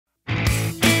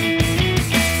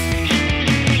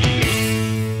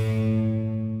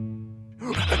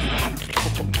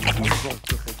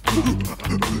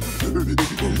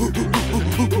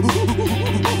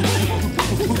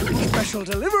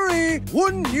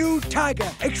new tiger.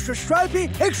 Extra stripy,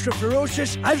 extra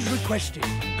ferocious, as requested.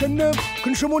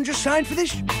 Can someone just sign for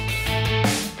this?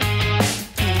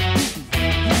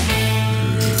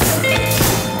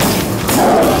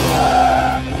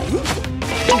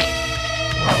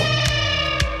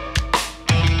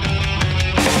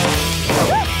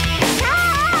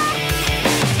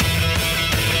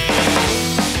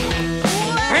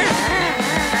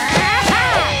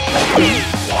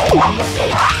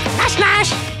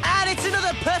 Nash! And it's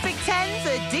another perfect 10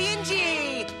 for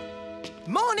D&G.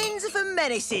 Mornings are for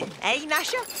menacing, eh,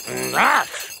 Gnasher?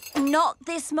 Not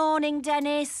this morning,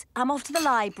 Dennis. I'm off to the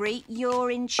library. You're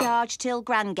in charge till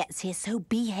Gran gets here, so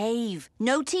behave.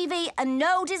 No TV and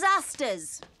no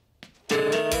disasters.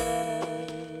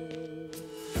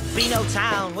 Beano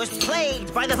Town was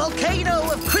plagued by the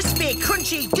volcano of crispy,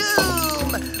 crunchy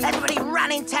doom. Everybody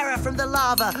ran in terror from the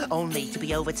lava, only to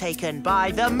be overtaken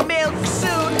by the milk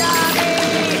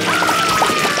tsunami.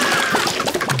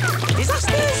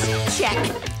 Disasters? Check.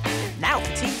 Now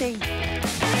for TV.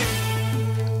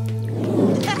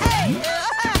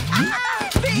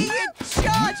 Being in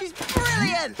charge is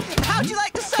brilliant. How'd you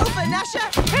like the sofa, Gnasher?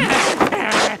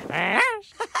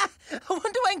 I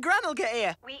wonder when Gran will get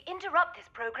here. We interrupt this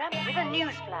program with a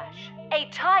news flash. A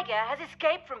tiger has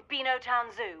escaped from Beano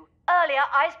Town Zoo. Earlier,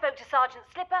 I spoke to Sergeant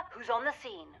Slipper, who's on the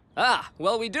scene. Ah,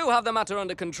 well, we do have the matter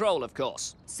under control, of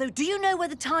course. So do you know where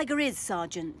the tiger is,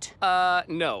 Sergeant?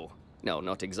 No. No,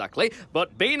 not exactly.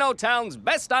 But Beano Town's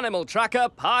best animal tracker,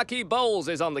 Parky Bowles,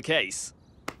 is on the case.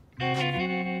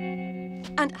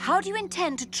 And how do you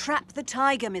intend to trap the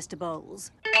tiger, Mr.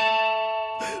 Bowles?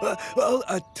 Well,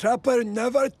 a trapper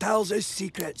never tells his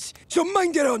secrets, so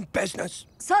mind your own business.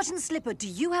 Sergeant Slipper, do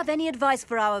you have any advice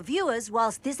for our viewers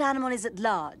whilst this animal is at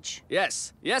large?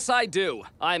 Yes, I do.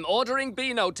 I'm ordering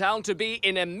Beano Town to be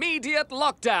in immediate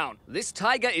lockdown. This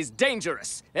tiger is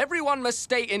dangerous. Everyone must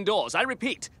stay indoors. I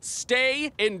repeat,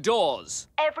 stay indoors.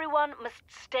 Everyone must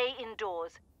stay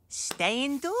indoors. Stay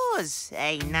indoors,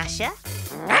 eh, Gnasher?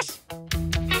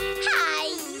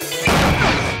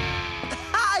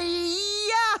 Hi!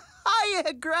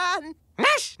 Hiya, Gran.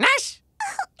 Nash!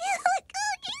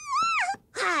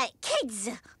 Hi, kids,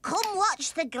 come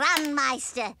watch the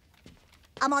Grandmeister.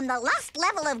 I'm on the last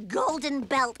level of Golden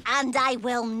Belt and I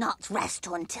will not rest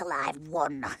until I've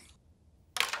won.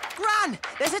 Gran,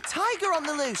 there's a tiger on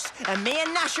the loose, and me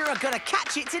and Gnasher are gonna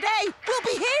catch it today. We'll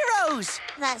be heroes.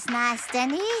 That's nice,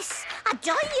 Dennis. I'd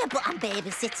join you, but I'm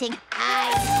babysitting.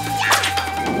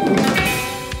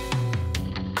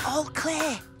 All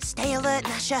clear. Stay alert,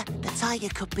 Gnasher. The tiger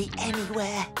could be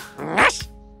anywhere. Nash!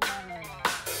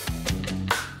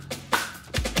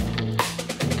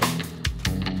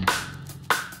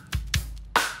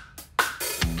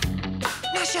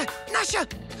 Gnasher!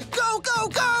 Go, go,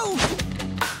 go!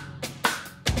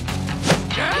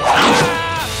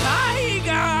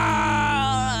 Tiger!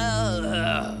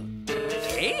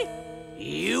 Hey?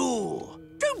 You!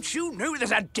 Don't you know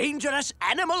there's a dangerous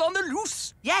animal on the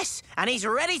loose? Yes, and he's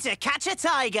ready to catch a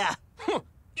tiger.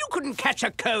 You couldn't catch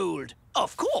a cold.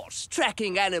 Of course,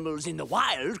 tracking animals in the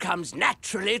wild comes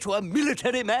naturally to a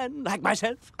military man like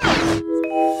myself.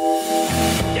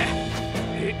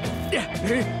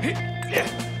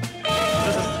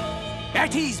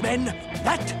 At ease, men.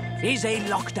 That is a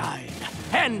lockdown.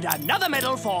 And another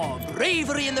medal for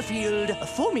bravery in the field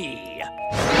for me.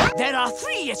 There are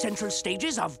 3 essential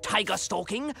stages of tiger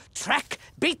stalking: track,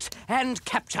 bait, and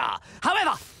capture.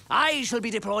 However, I shall be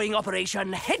deploying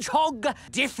Operation Hedgehog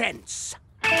Defense.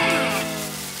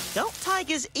 Don't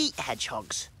tigers eat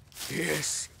hedgehogs?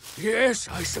 Yes,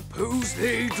 I suppose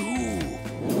they do.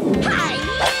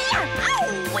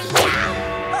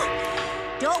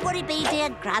 Don't worry, be dear,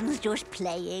 Gran's just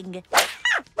playing.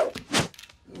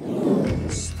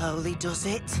 Slowly does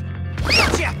it.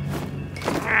 Gotcha!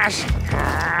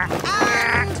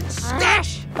 And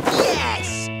stash!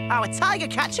 Yes! Our tiger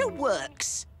catcher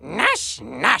works. Nash!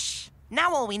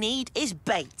 Now all we need is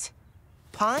bait.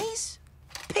 Pies?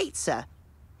 Pizza?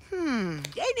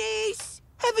 Dennis,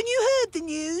 haven't you heard the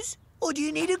news? Or do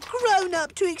you need a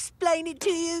grown-up to explain it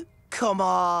to you? Come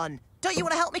on. Don't you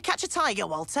want to help me catch a tiger,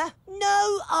 Walter?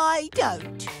 No, I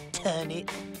don't.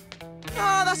 Turnip.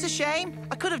 Oh, that's a shame.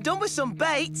 I could have done with some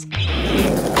bait.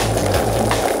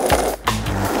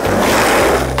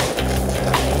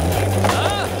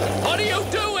 What are you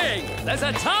doing? There's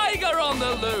a tiger on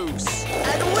the loose.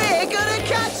 And we're gonna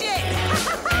catch it!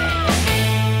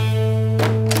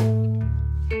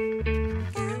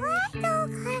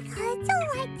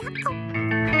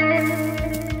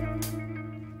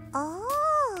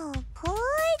 Oh,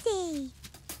 pretty.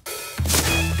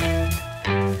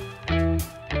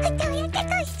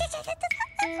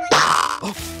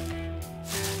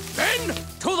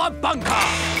 the bunker!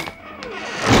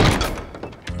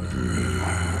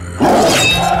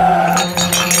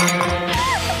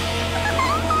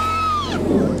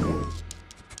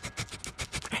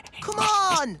 Come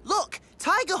on! Look!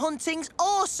 Tiger hunting's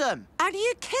awesome! Are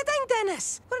you kidding,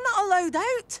 Dennis? We're not allowed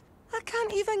out. I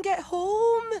can't even get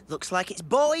home. Looks like it's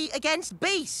boy against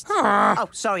beast. Oh,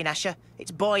 sorry, Gnasher.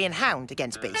 It's boy and hound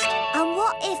against beast. And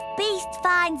what if Beast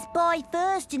finds Boy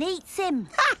first and eats him?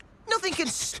 Ha! Nothing can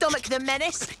stomach the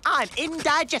Menace. I'm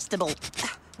indigestible.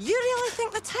 You really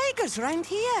think the tiger's round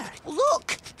here?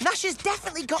 Look! Gnasher's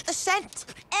definitely got the scent.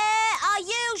 Are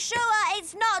you sure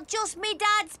it's not just me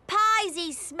dad's pies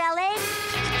he's smelling?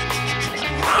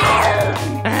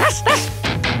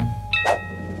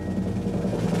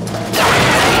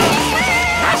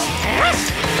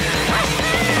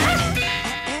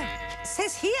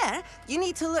 Says here you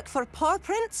need to look for paw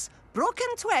prints, broken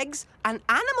twigs, and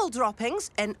animal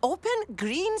droppings in open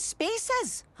green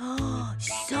spaces.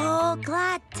 So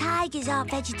glad tigers are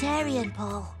vegetarian,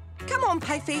 Paul. Come on,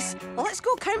 Pieface. Let's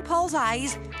go count Paul's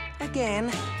eyes.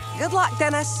 Again. Good luck,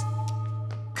 Dennis.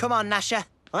 Come on, Gnasher.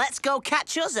 Let's go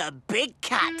catch us a big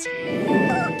cat.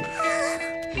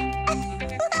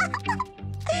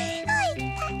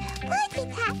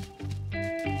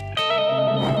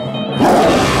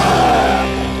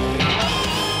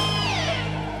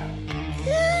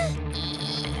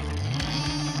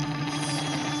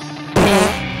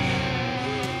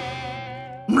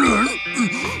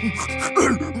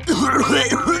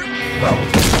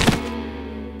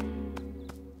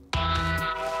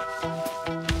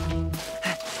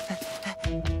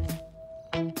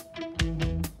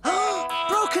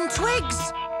 Broken twigs!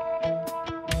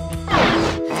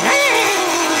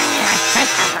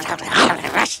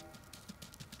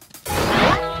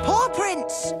 Paw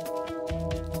prints!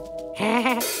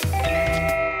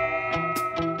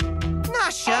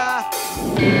 Gnasher!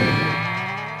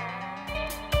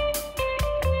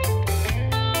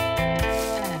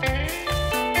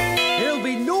 There'll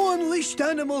be no unleashed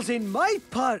animals in my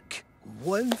park.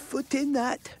 1 foot in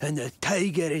that, and the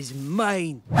tiger is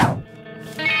mine.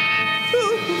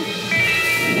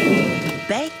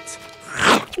 Bait.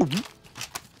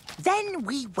 Then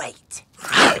we wait.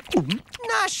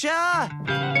 Gnasher!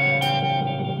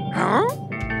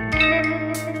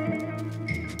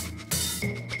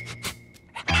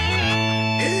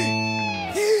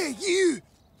 Hey, you!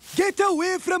 Get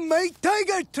away from my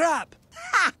tiger trap!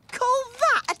 Ha! Call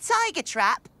that a tiger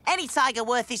trap? Any tiger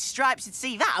worth his stripes would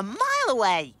see that a mile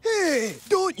away. Hey,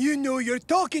 don't you know you're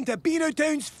talking to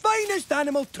Beanotown's finest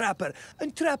animal trapper?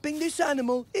 And trapping this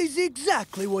animal is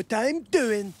exactly what I'm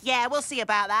doing. Yeah, we'll see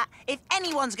about that. If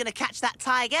anyone's gonna catch that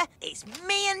tiger, it's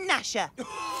me and Gnasher.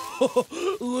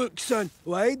 Look, son,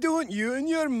 why don't you and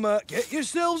your mutt get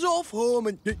yourselves off home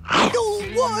and... Oh,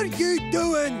 what are you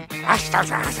doing? Get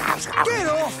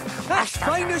off! That's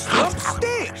finest rump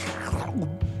steak!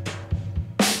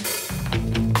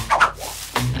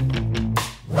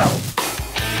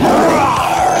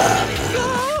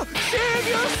 Oh, save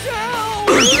yourself!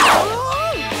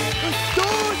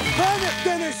 Don't panic,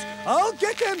 Dennis! I'll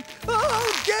get him!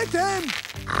 I'll get him!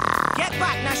 Get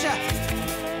back, Gnasher!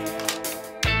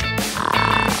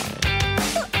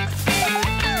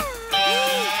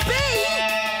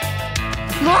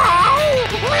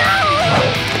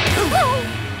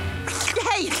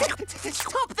 Hey,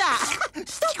 stop that!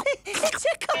 Stop it! It's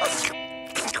a cost!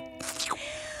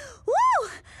 Woo!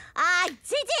 I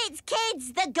did it,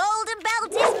 kids! The golden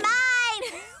belt is mine!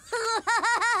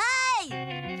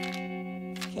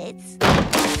 Kids?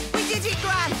 We did it,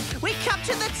 Gran! We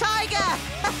captured the tiger!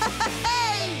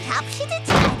 Captured a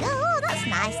tiger? Oh, that's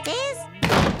nice, dears.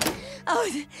 Oh,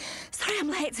 sorry I'm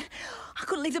late. I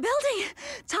couldn't leave the building.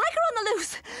 Tiger on the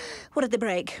loose. What did they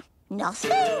break?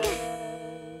 Nothing.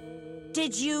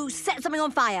 Did you set something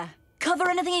on fire? Cover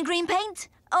anything in green paint?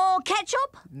 Or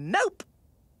ketchup? Nope.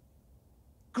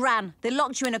 Gran, they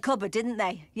locked you in a cupboard, didn't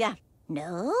they? Yeah.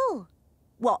 No.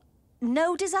 What?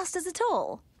 No disasters at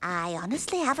all? I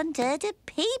honestly haven't heard a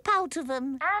peep out of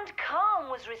them. And calm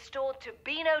was restored to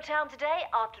Beanotown today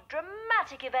after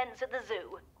dramatic events at the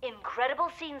zoo.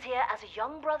 Incredible scenes here as a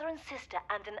young brother and sister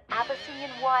and an Abyssinian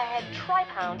wirehead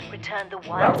tripound returned the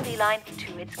wild feline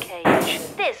to its cage.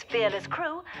 This fearless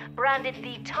crew, branded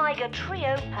the Tiger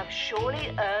Trio, have surely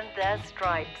earned their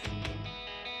stripes.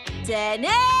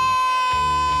 Dennis!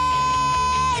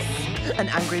 An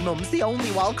angry mum's the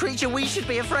only wild creature we should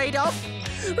be afraid of.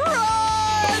 Run!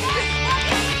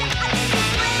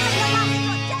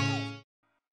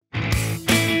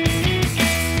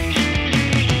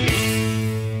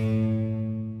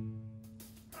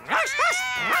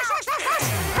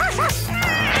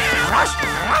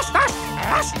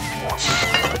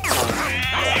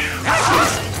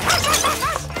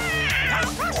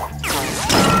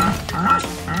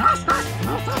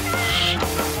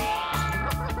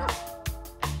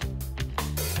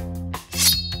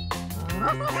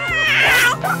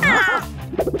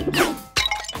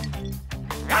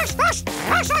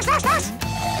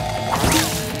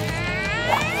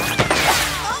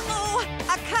 Uh-oh!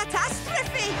 A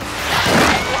catastrophe!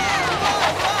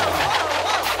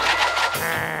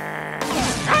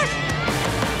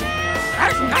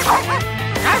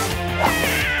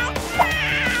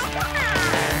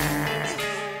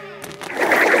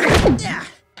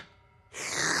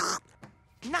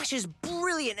 Gnasher's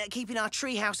brilliant at keeping our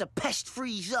treehouse a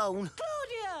pest-free zone.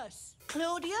 Claudius!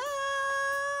 Claudius!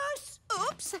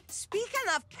 Oops, speaking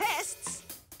of pests...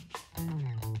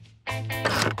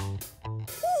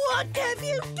 What have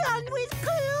you done with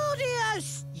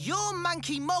Claudius? Your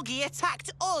manky moggy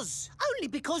attacked us. Only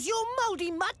because your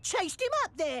mouldy mutt chased him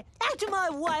up there. Out of my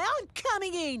way, I'm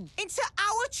coming in. Into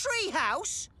our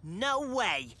treehouse? No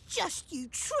way. Just you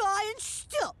try and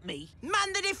stop me.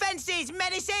 Man the defences,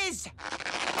 Menaces!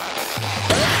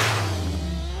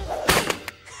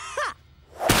 Ha!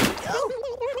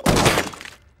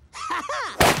 Ha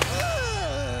ha!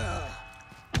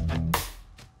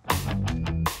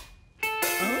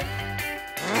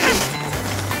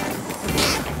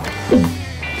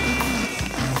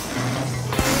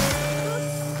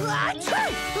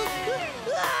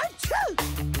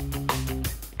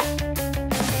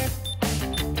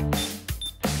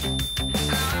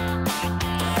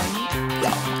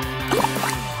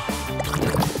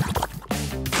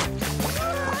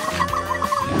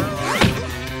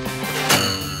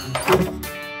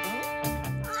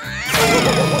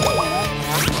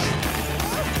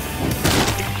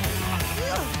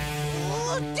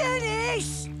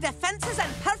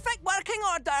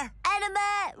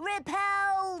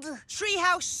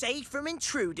 Treehouse safe from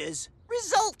intruders.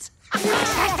 Result. As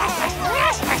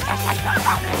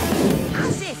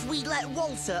if we'd let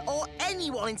Walter or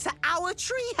anyone into our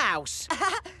treehouse.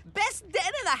 Best den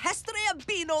in the history of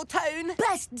Beano Town.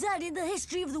 Best den in the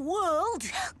history of the world.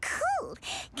 Cool.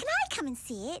 Can I come and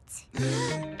see it?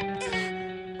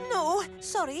 No,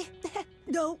 sorry.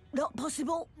 No, not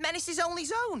possible. Menace's only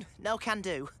zone. No can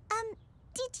do.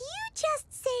 Did you just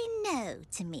say no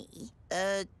to me?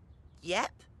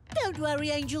 Yep. Don't worry,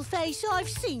 Angel Face. I've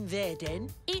seen their den.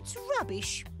 It's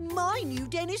rubbish. My new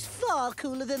den is far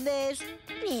cooler than theirs.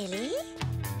 Really?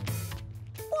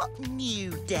 What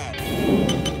new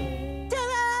den?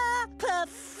 Ta-da!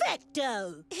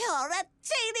 Perfecto! You're a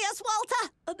genius, Walter.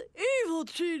 An evil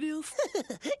genius.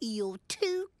 You're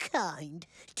too kind.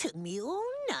 Took me all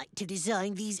night to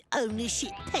design these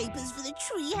ownership papers for the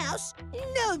treehouse.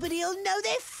 Nobody'll know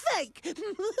they're fake.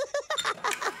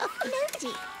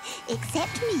 Nobody.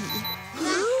 Except me.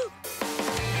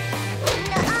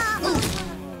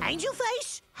 Angel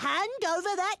Face, hand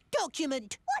over that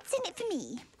document. What's in it for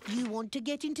me? You want to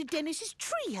get into Dennis's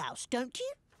treehouse, don't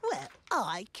you? Well,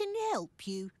 I can help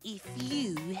you if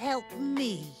you help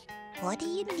me. What do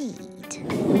you need?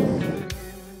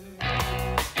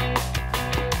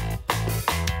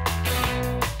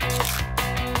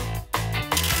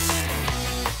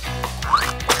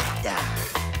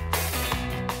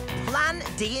 Plan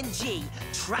D&G.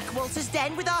 Track Walter's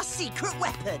den with our secret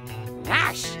weapon.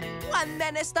 Ash! One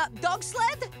Menace that dog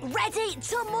sled. Ready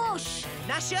to mush.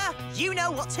 Gnasher, you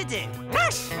know what to do.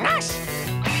 Nash! Nash!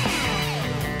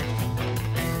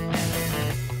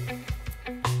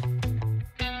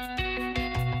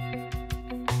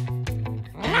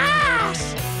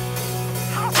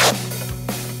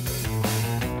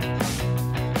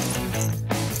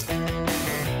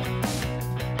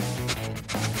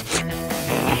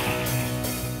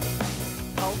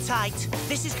 Hold tight.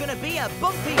 This is gonna be a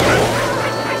bumpy...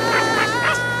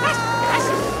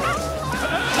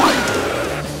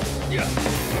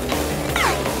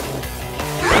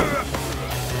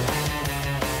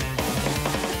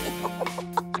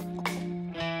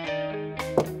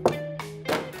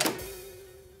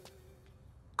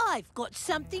 I've got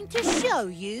something to show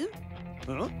you.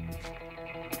 Huh?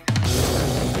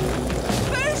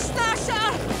 Boost,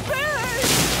 Gnasher!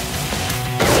 Boost!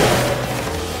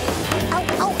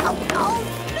 Oh!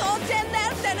 Not in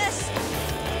there, Dennis!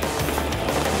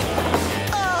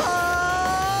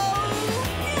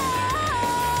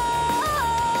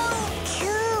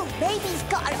 Cool. Baby's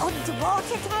got an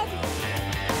underwater den.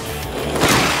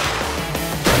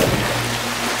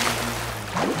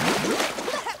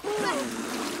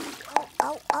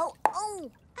 Oh,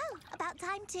 about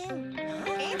time too.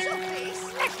 Angel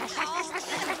Face!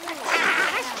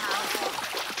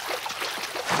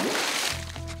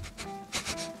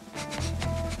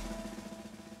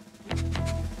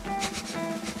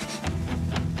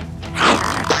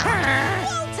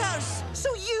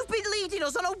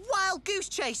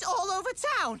 Pie-Face all over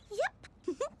town.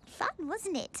 Yep. Fun,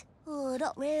 wasn't it? Oh,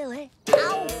 not really.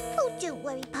 Ow! Oh, don't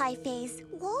worry, Pie-Face.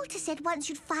 Walter said once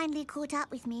you'd finally caught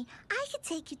up with me, I could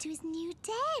take you to his new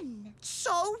den.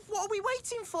 So, what are we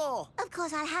waiting for? Of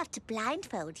course, I'll have to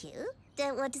blindfold you.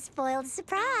 Don't want to spoil the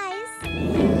surprise.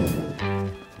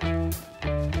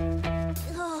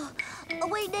 Oh, are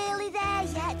we nearly there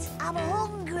yet? I'm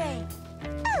hungry.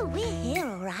 Oh, we're here,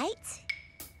 all right.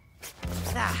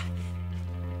 Ah,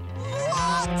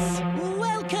 What?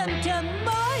 Welcome to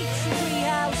my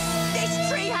treehouse.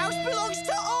 this treehouse belongs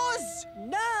to us!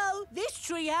 No, this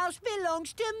treehouse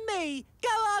belongs to me. Go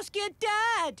ask your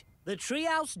dad. The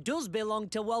treehouse does belong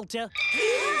to Walter.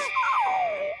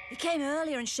 He came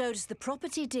earlier and showed us the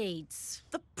property deeds.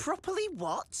 The properly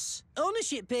what?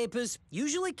 Ownership papers,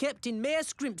 usually kept in Mayor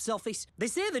Scrimp's office. They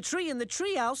say the tree and the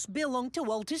treehouse belong to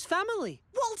Walter's family.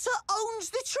 Walter owns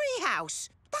the treehouse.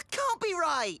 That can't be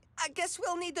right. I guess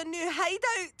we'll need a new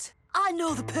hideout. I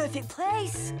know the perfect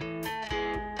place.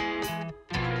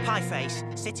 Pie-Face,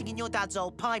 sitting in your dad's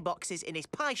old pie boxes in his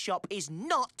pie shop is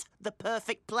not the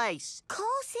perfect place.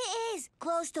 Course it is.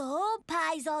 Close to home,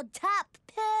 pies on tap.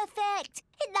 Perfect.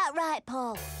 Isn't that right,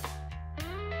 Paul?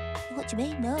 What do you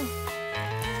mean, no?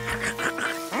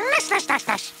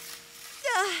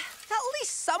 At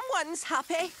least someone's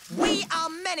happy. We are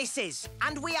menaces,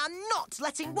 and we are not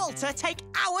letting Walter take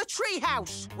our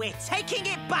treehouse. We're taking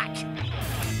it back.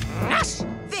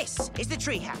 This is the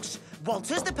treehouse.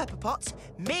 Walter's the pepper pot,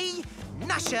 me,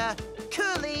 Gnasher,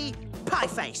 Curly,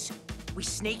 Pie-Face. We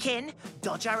sneak in,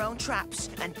 dodge our own traps,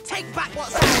 and take back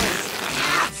what's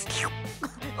ours.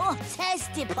 Oh,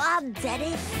 tasty plan,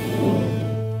 Dennis.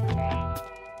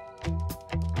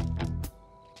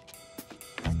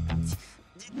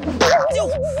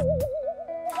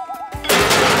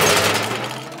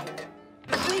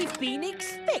 We've been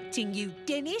expecting you,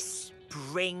 Dennis.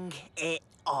 Bring it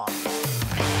on.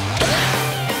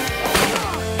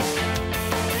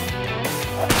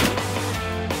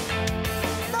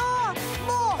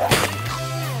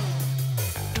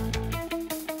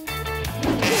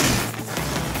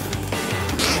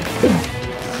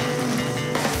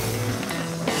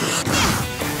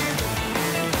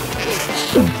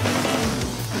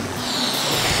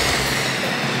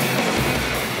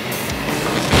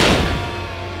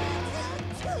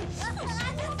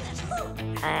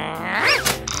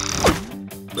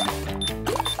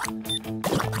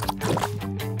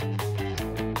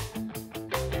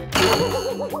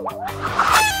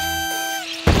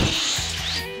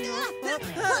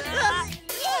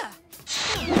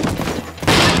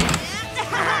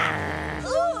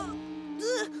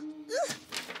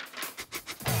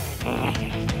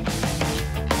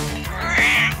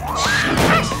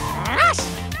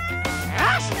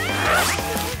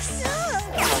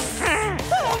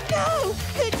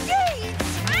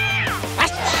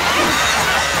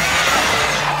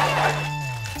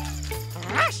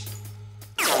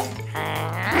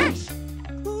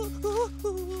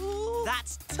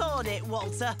 That's torn it,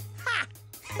 Walter. Ha!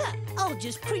 I'll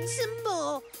just print some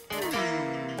more.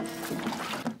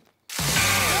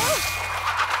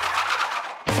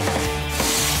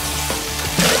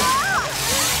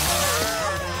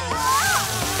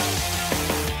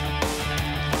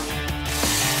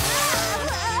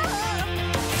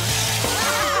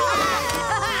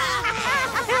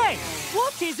 Hey,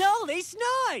 what is all this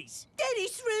noise?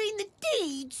 Dennis ruined the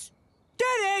deeds.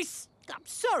 Dennis! I'm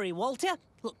sorry, Walter.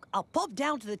 Look, I'll pop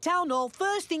down to the town hall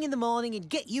first thing in the morning and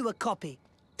get you a copy.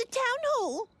 The town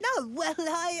hall? No, well,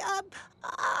 I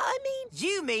mean...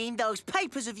 You mean those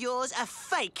papers of yours are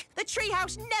fake? The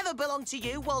treehouse never belonged to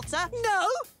you, Walter. No,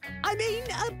 I mean,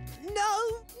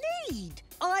 no need.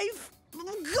 I've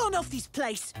gone off this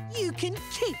place. You can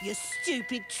keep your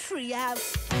stupid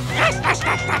treehouse. We're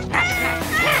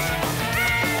back!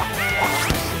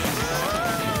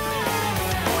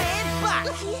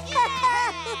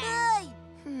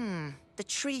 The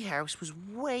treehouse was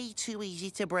way too easy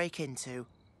to break into.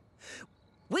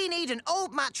 We need an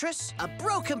old mattress, a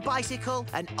broken bicycle,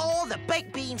 and all the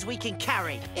baked beans we can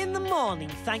carry. In the morning,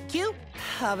 thank you.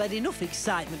 I've had enough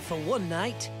excitement for one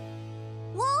night.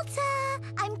 Walter,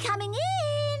 I'm coming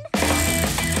in.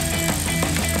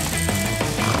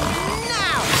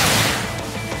 Now!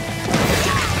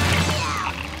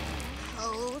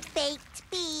 Old baked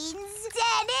beans.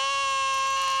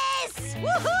 Dennis!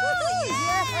 Woohoo!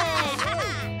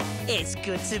 It's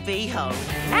good to be home.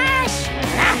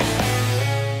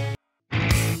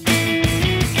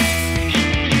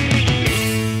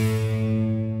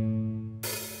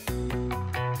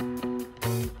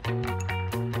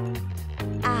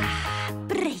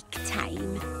 Break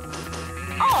time.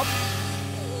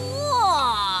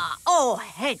 Oh,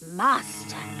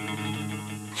 Headmaster.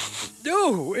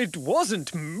 No, it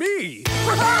wasn't me.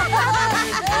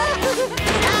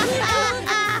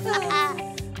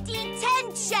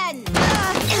 Detention!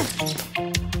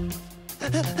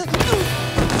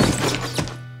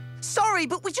 Sorry,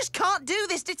 but we just can't do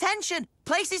this detention.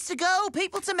 Places to go,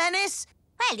 people to menace.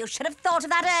 Well, you should have thought of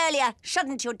that earlier,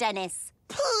 shouldn't you, Dennis?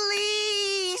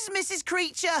 Please, Mrs.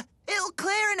 Creature. It'll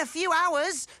clear in a few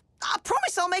hours. I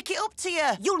promise I'll make it up to you.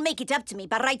 You'll make it up to me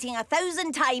by writing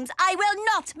 1,000 times, I will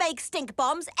not make stink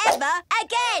bombs ever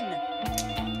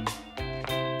again!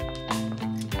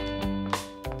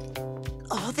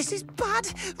 Oh, this is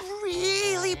bad.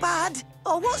 Really bad.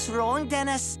 Oh, what's wrong,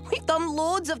 Dennis? We've done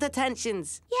loads of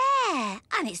detentions. Yeah,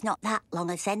 and it's not that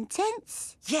long a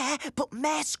sentence. Yeah, but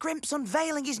Mayor Scrimp's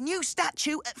unveiling his new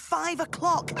statue at 5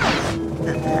 o'clock.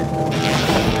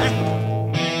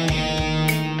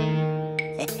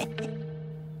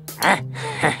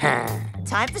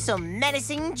 Time for some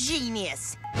menacing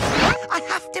genius. I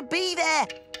have to be there.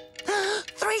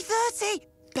 3:30.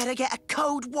 Better get a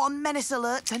Code 1 menace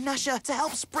alert to Gnasher to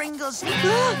help spring us.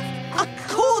 A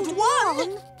Code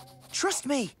 1? Trust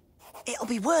me, it'll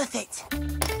be worth it.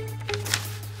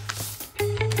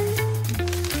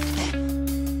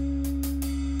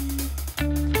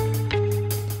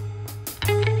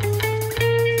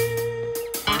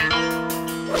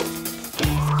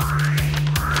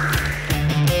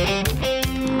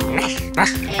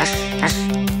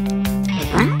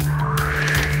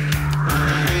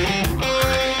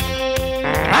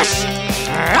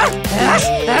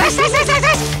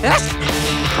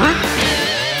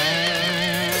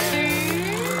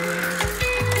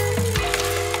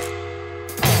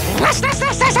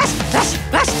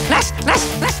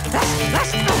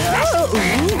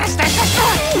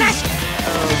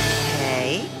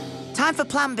 Okay. Time for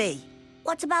Plan B.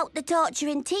 What about the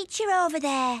torturing teacher over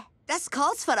there? This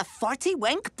calls for a 40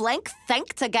 wink blink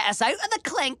think to get us out of the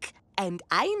clink. And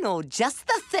I know just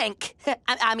the think.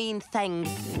 I mean thing.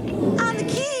 And the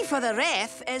key for the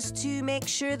ref is to make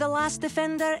sure the last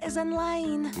defender is in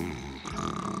line.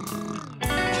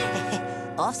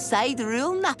 Offside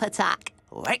rule nap attack.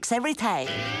 Works every time.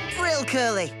 Brill,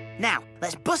 Curly. Now,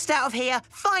 let's bust out of here,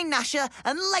 find Gnasher,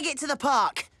 and leg it to the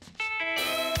park.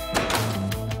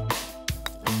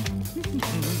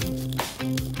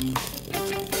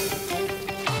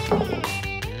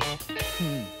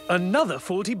 Another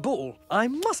faulty ball. I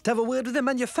must have a word with the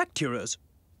manufacturers.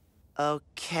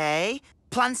 Okay.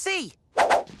 Plan C.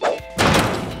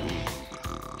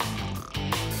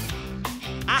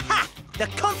 Aha! The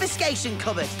confiscation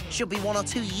cupboard. Should be one or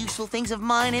two useful things of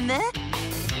mine in there.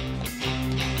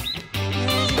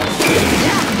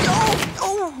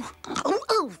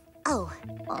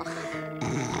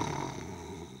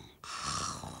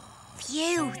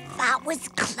 Phew, that was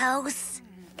close.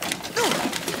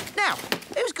 Now,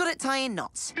 who's good at tying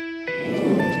knots?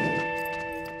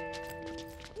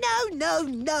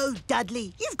 No,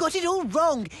 Dudley. You've got it all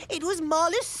wrong. It was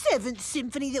Mahler's 7th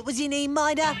Symphony that was in E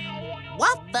minor.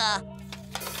 What the?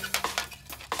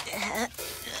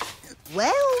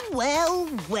 Well.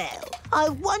 I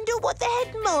wonder what the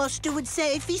headmaster would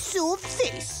say if he saw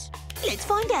this. Let's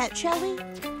find out, shall we?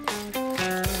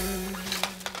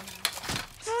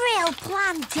 Real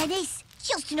plan, Dennis.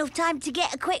 Just enough time to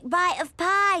get a quick bite of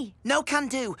pie. No can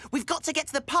do. We've got to get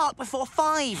to the park before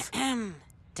 5.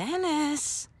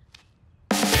 Dennis.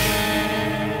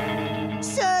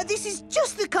 Sir, this is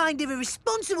just the kind of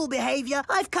irresponsible behaviour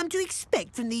I've come to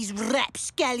expect from these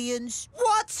rapscallions.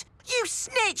 What? You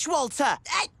snitch, Walter!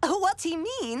 What he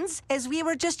means is we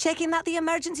were just checking that the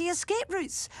emergency escape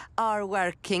routes are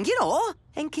working, you know,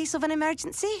 in case of an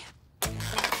emergency.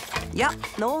 Yep,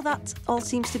 no, that all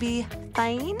seems to be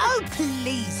fine. Oh,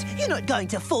 please. You're not going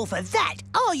to fall for that,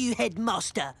 are you,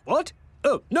 headmaster? What?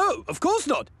 Oh, no, of course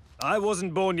not. I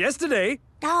wasn't born yesterday.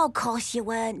 Oh, of course you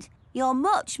weren't. You're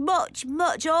much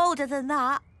older than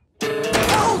that.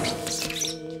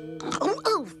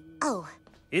 Oh.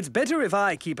 It's better if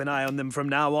I keep an eye on them from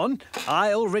now on.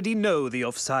 I already know the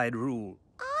offside rule.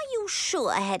 Are you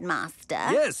sure,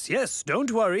 headmaster? Yes,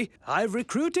 don't worry. I've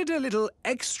recruited a little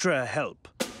extra help.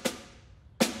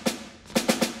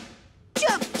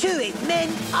 Jump to it, men.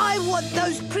 I want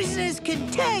those prisoners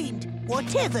contained,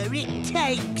 whatever it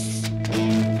takes.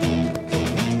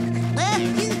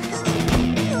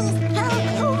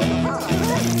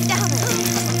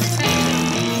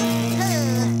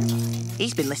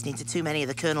 He's been listening to too many of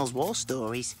the Colonel's war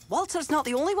stories. Walter's not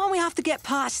the only one we have to get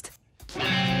past.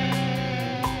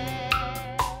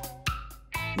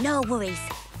 No worries.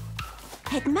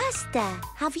 Headmaster,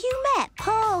 have you met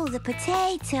Paul the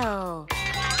potato?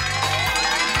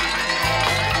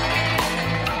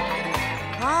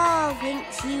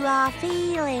 Methinks you are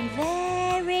feeling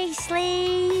very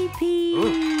sleepy.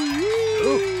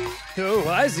 Oh,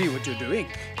 I see what you're doing.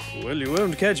 Well, you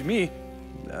won't catch me.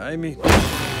 I mean...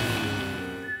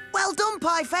 Well done,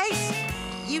 Pieface.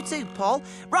 You too, Paul.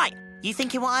 Right, you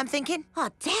thinking what I'm thinking? Oh,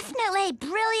 definitely.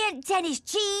 Brilliant, Dennis.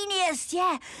 Genius,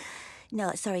 yeah.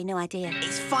 No, sorry, no idea.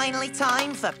 It's finally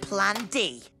time for Plan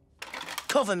D.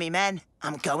 Cover me, men.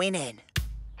 I'm going in.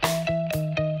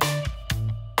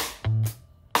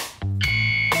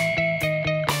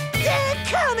 They're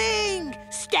coming!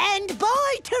 Stand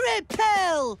by to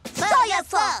repel! So yes,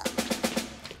 sir.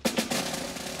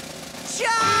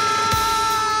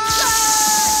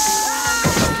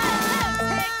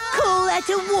 Call that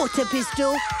a water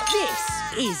pistol? This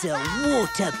is a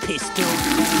water pistol.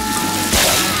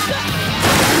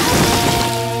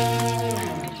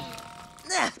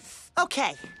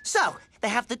 Okay, so they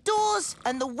have the doors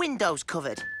and the windows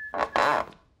covered.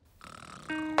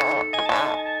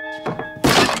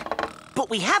 But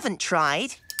we haven't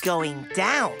tried going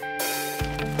down.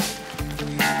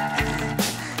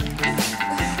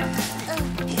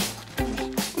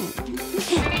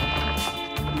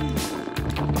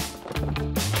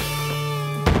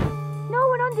 No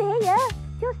one under here.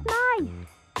 Just mice.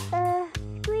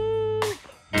 Squeak.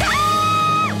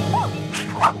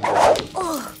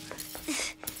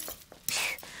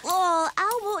 Oh,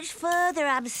 how much further?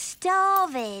 I'm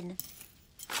starving.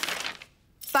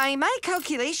 By my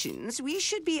calculations, we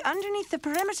should be underneath the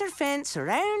perimeter fence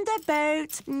around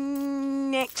about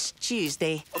next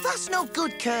Tuesday. Well, that's no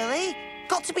good, Curly.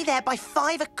 Got to be there by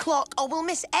 5 o'clock or we'll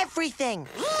miss everything.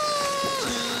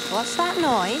 What's that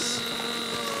noise?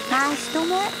 My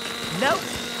stomach. Nope,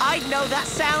 I'd know that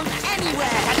sound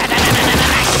anywhere.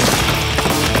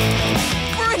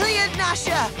 Brilliant,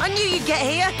 Gnasher. I knew you'd get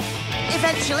here.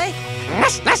 Eventually.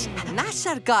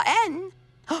 Gnasher got in?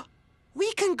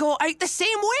 We can go out the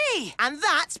same way. And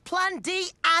that's Plan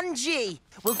D and G.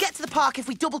 We'll get to the park if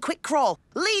we double quick crawl.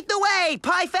 Lead the way,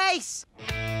 Pieface.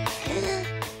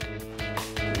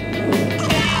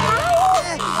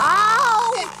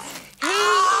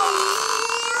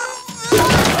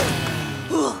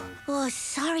 Oh,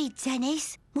 sorry,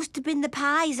 Dennis. Must have been the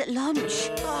pies at lunch.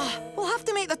 We'll have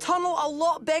to make the tunnel a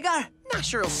lot bigger.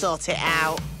 Gnasher will sort it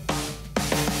out.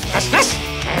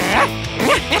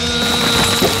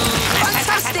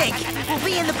 Fantastic! We'll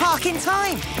be in the park in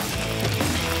time.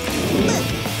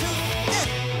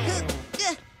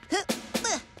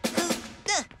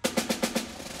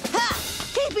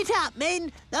 Keep it up,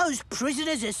 men. Those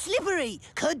prisoners are slippery.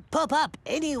 Could pop up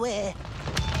anywhere.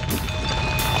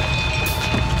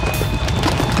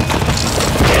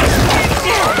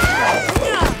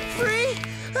 Free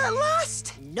at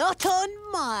last. Not on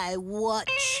my watch.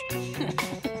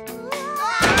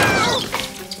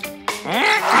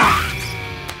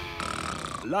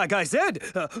 Like I said,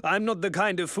 I'm not the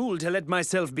kind of fool to let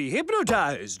myself be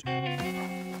hypnotized.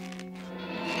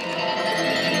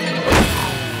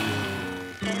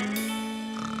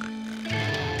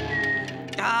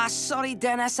 Sorry,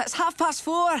 Dennis. It's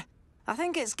 4:30. I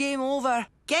think it's game over.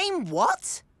 Game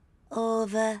what?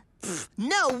 Over.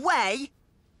 No way!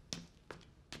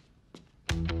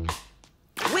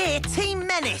 We're Team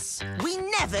Menace. We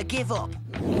never give up.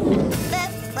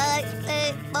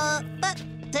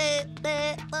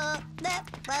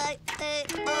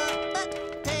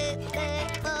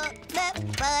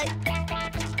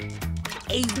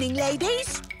 Evening,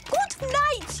 ladies. Good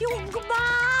night, young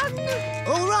man.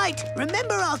 All right,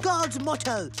 remember our guard's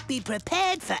motto. Be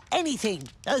prepared for anything.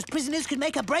 Those prisoners could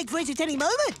make a break for it at any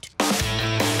moment.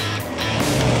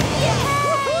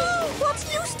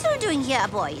 What's you still doing here,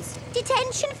 boys?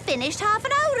 Detention finished half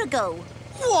an hour ago.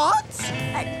 What?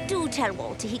 Do tell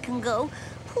Walter he can go.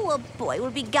 Poor boy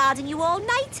will be guarding you all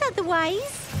night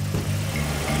otherwise.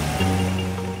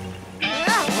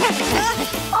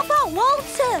 What about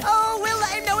Walter? Oh, we'll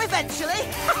let him know eventually.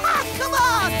 Come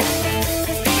on!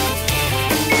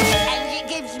 And it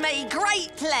gives me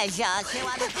great pleasure to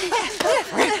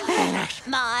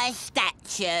my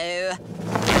statue.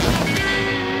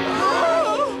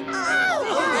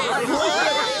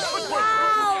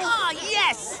 Oh,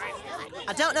 yes!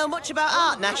 I don't know much about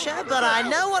art, Gnasher, but I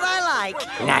know what I like.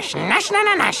 Nash, nash, na,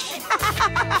 na, nash.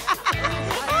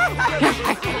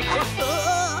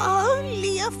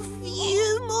 Only a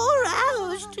few more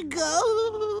hours to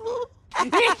go.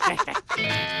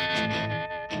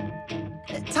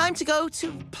 Time to go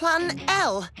to Plan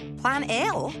L. Plan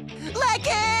L?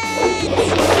 Leggings!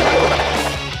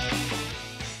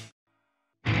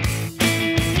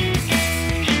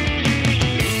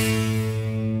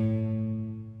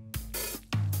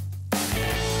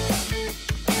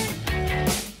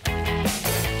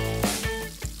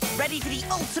 the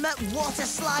ultimate water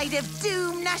slide of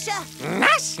doom, Gnasher.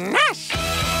 Nash, Nash!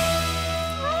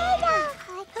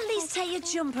 At least take your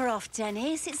jumper off,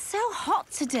 Dennis. It's so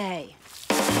hot today.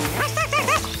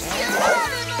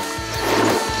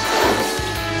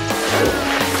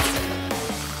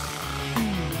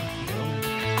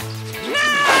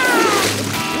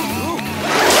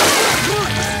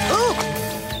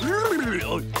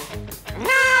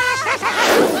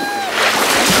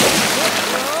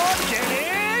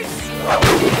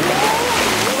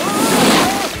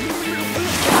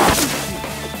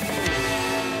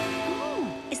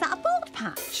 Is that a bald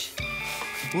patch?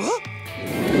 What?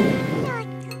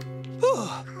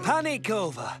 Oh, panic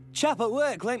over. Chap at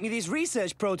work lent me this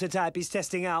research prototype he's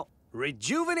testing out.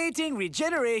 Rejuvenating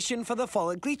regeneration for the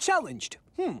follically challenged.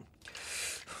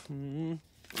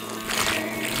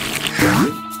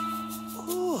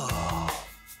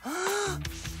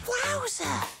 Wowzer!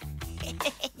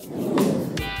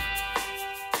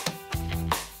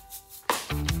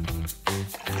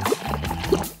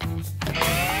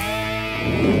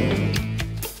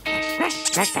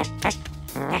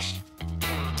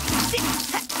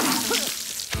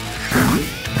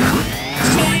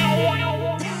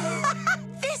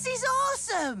 This is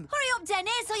awesome! Hurry up,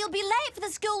 Dennis, or you'll be late for the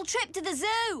school trip to the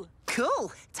zoo.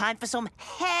 Cool. Time for some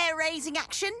hair-raising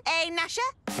action, eh,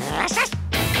 Gnasher?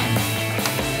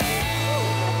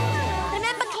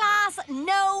 Remember, class,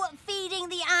 no feeding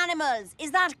the animals.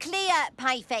 Is that clear,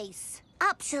 Pieface?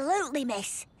 Absolutely,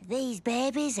 miss. These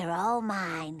babies are all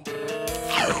mine.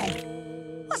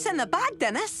 What's in the bag,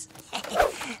 Dennis?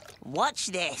 Watch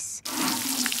this.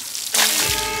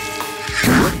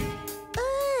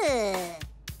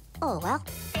 Oh, well.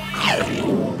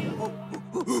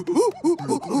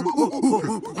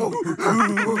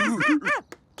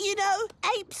 You know,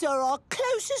 apes are our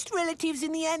closest relatives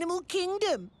in the animal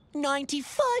kingdom.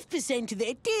 95% of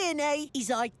their DNA is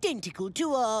identical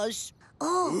to ours.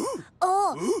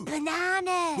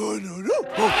 Banana.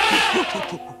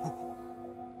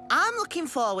 I'm looking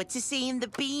forward to seeing the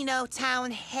Beano Town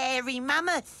hairy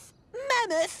mammoth.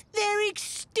 Mammoth, they're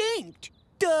extinct.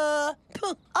 Duh.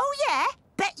 Oh, yeah?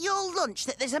 Bet your lunch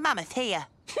that there's a mammoth here.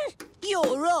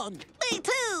 You're on. Me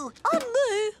too. On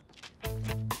Moo.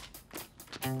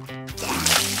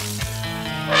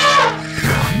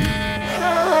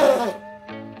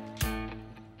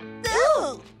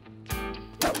 Oh!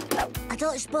 I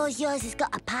don't suppose yours has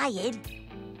got a pie in.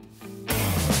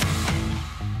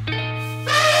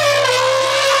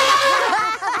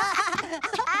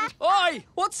 Oi!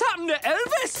 What's happened to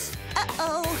Elvis?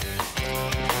 Uh-oh.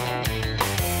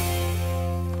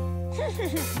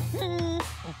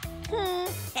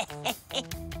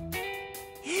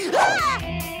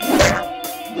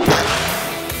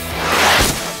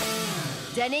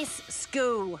 Dennis,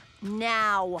 school,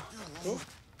 now.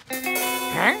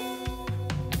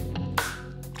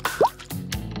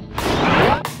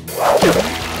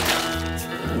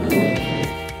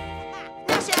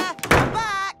 Gnasher,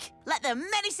 back! Let the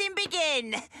menacing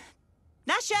begin.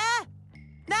 Gnasher!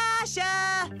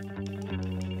 Gnasher!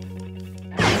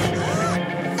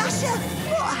 Gnasher,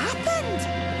 what happened?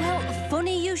 Well,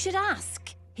 funny you should ask.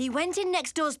 He went in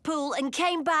next door's pool and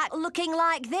came back looking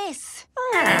like this.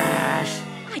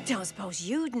 I don't suppose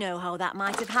you'd know how that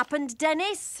might have happened,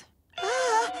 Dennis.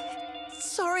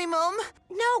 Sorry, Mum.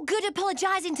 No good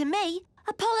apologising to me.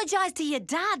 Apologise to your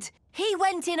dad. He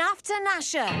went in after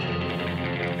Gnasher.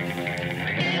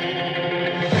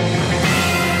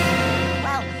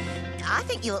 Well, I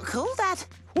think you look cool, Dad.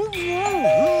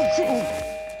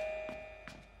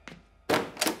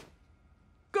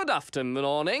 Good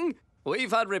afternoon.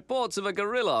 We've had reports of a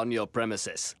gorilla on your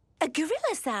premises. A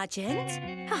gorilla, Sergeant?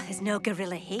 Oh, there's no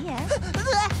gorilla here.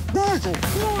 Gotcha!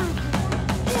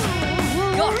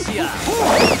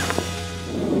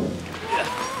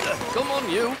 Come on,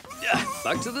 you.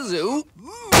 Back to the zoo.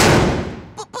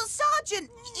 But Sergeant,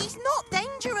 he's not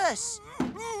dangerous.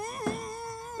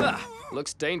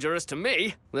 Looks dangerous to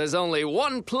me. There's only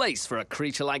one place for a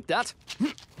creature like that.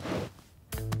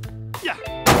 Yeah.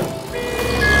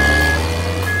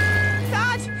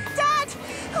 Dad!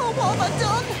 Oh, what have I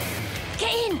done?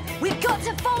 Get in! We've got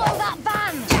to follow that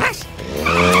van!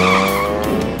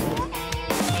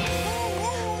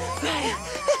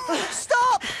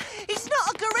 Stop! He's not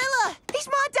a gorilla. He's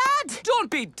my dad. Don't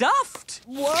be daft.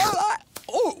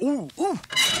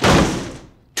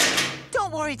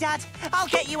 Don't worry, Dad. I'll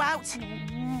get you out.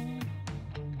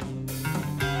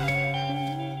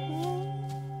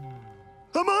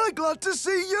 Am I glad to see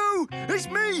you? It's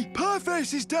me,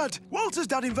 Pieface's dad. Walter's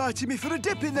dad invited me for a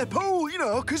dip in their pool, you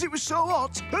know, 'cause it was so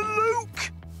hot. And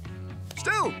Luke!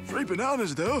 Still, 3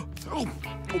 bananas, though.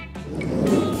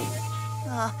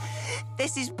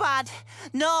 This is bad.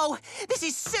 No, this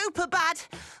is super bad.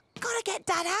 Gotta get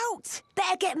Dad out.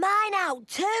 Better get mine out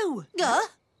too.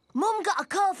 Mum got a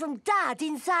call from Dad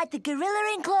inside the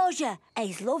gorilla enclosure.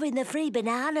 He's loving the free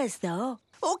bananas, though.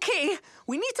 OK,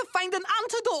 we need to find an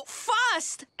antidote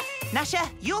fast. Gnasher,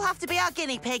 you'll have to be our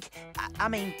guinea pig. I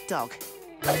mean, dog.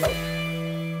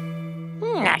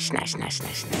 Nash, nash, nash,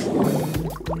 nash, nash.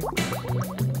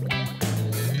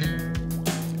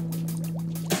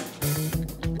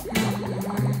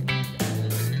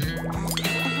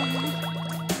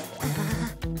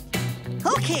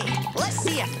 OK, let's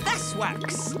see if this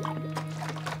works.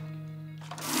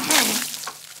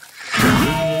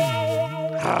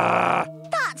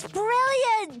 That's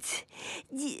brilliant!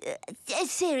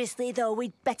 Seriously, though,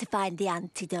 we'd better find the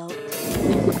antidote.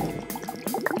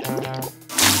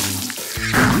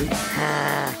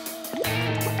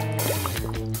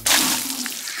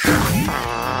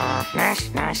 Nash,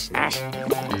 nash, nash.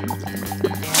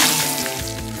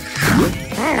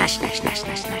 Nash, nash, nash,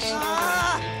 nash, nash.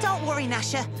 Don't worry,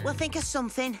 Gnasher. We'll think of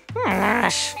something.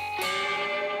 Nash.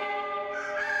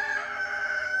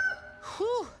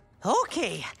 Whew.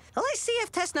 OK, let's see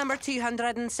if test number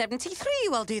 273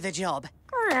 will do the job.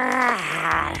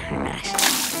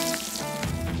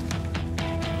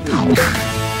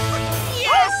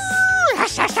 Yes!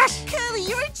 Nash, nash, nash. Curly,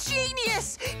 you're a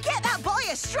genius! Get that boy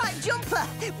a striped jumper!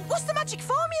 What's the magic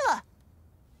formula?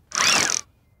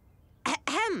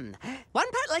 Ahem.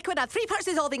 1 part liquid, add 3 parts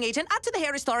dissolving agent, add to the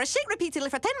hair restorer, shake repeatedly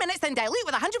for 10 minutes, then dilute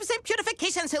with 100%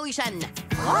 purification solution.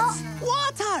 What?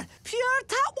 Water! Pure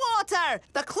tap water!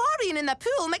 The chlorine in the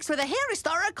pool mixed with the hair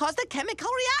restorer caused a chemical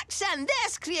reaction.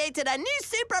 This created a new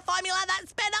super formula that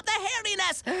sped up the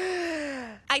hairiness.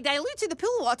 I diluted the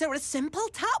pool water with simple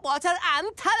tap water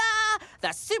and ta-da!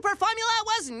 The super formula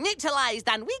was neutralized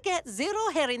and we get 0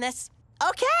 hairiness.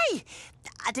 Okay.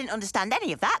 I didn't understand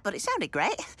any of that, but it sounded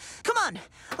great. Come on,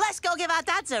 let's go give our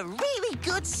dads a really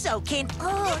good soaking.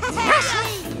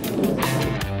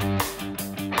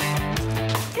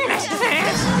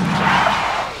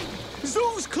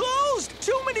 Zoo's closed!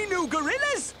 Too many new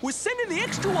gorillas! We're sending the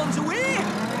extra ones away!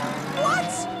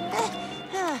 What?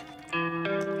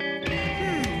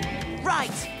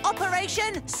 Right,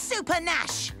 Operation Super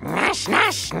Nash. Nash,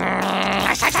 nash. Now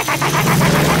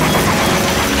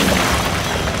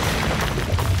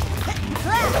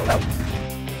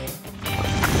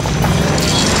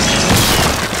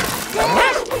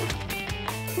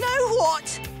what?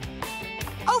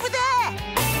 Over there!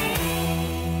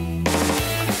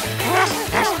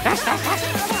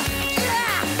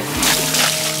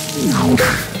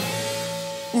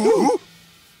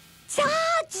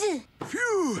 Dad!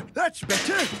 Phew, that's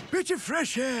better. Bit of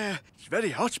fresh air. It's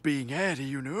very hot being airy,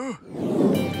 you know.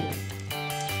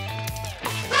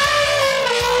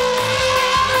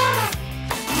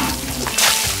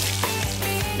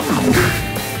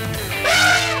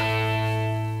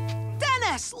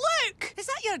 Dennis, look! Is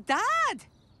that your dad?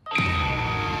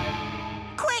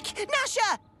 Quick,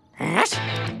 Gnasher! Nash.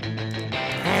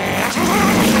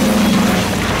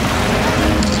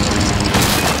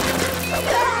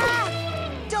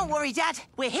 Don't worry, Dad.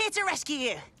 We're here to rescue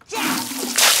you.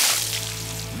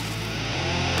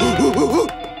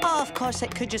 Of course,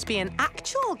 it could just be an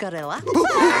actual gorilla.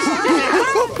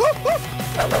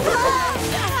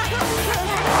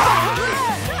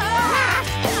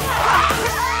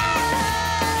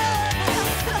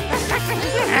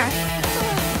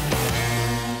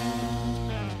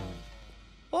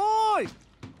 Oi!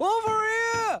 Over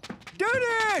here!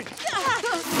 Dennis!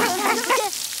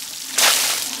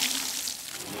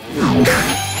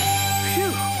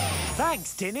 Phew!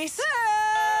 Thanks, Dennis.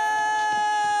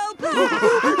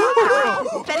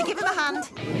 Better give him a hand.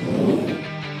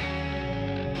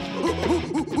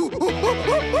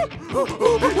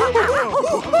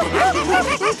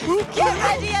 Get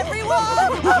ready,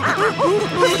 everyone!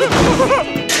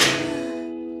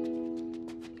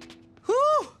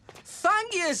 Whew!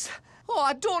 Thank yous. Oh,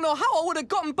 I don't know how I would have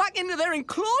gotten back into their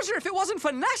enclosure if it wasn't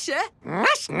for Gnasher.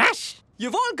 Nash, nash.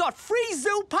 You've all got free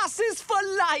zoo passes for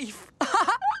life.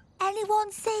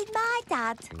 Anyone seen my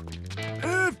dad?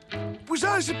 Was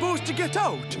I supposed to get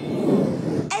out?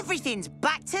 Everything's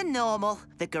back to normal.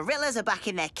 The gorillas are back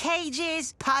in their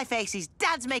cages, Pieface's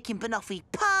dad's making banoffee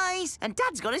pies, and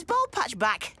Dad's got his bald patch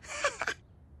back.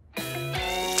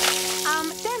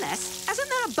 Dennis, isn't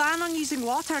there a ban on using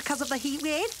water because of the heat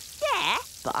wave? Yeah,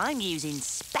 but I'm using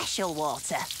special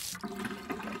water.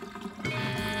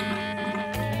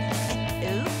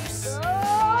 Oops.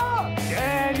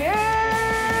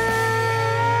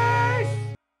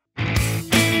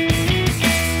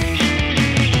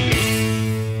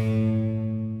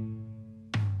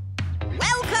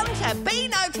 to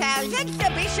Beano Town's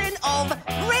exhibition of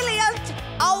brilliant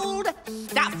old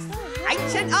stuff.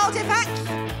 Ancient artifacts,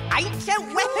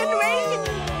 ancient weaponry,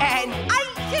 and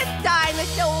ancient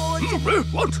dinosaurs.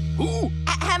 What? Who?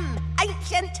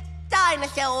 Ancient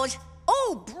dinosaurs.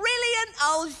 All brilliant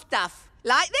old stuff.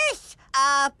 Like this,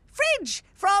 a fridge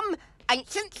from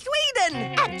ancient Sweden.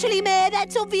 Actually, Mayor,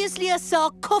 that's obviously a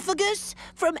sarcophagus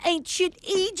from ancient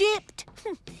Egypt.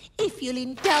 If you'll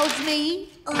indulge me.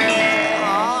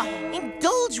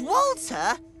 Indulge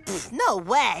Walter? Pfft, no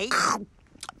way.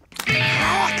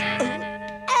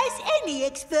 As any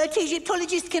expert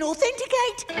Egyptologist can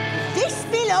authenticate, this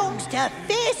belongs to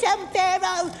fearsome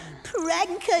pharaoh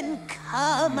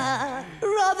Pranken-Kama.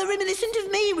 Rather reminiscent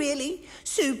of me, really.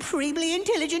 Supremely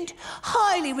intelligent,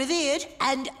 highly revered,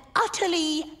 and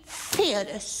utterly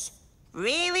fearless.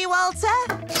 Really, Walter?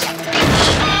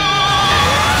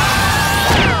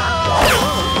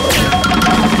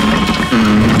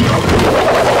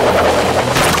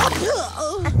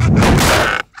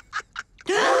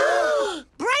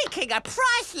 Breaking a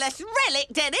priceless relic,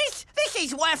 Dennis. This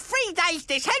is worth 3 days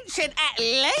detention at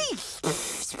least.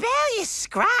 Spare your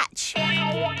scratch.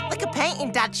 Like a paint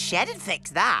in Dad's shed would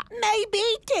fix that. Maybe,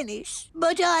 Dennis,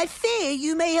 but I fear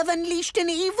you may have unleashed an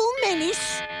evil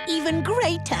menace even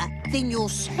greater than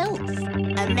yourself.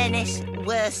 A menace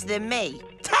worse than me.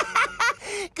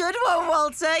 Good one,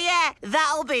 Walter. Yeah,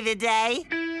 that'll be the day.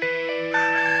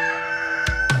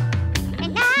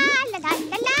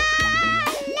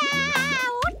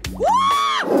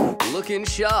 Looking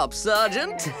sharp,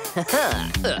 Sergeant.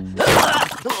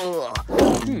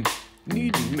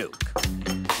 Need milk.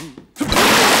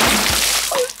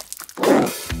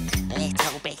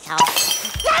 Little bit of...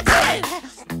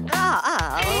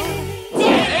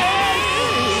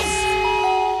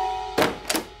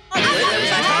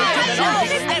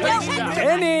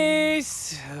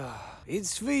 Dennis!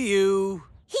 It's for you.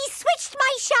 He switched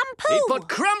my shampoo. He put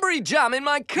cranberry jam in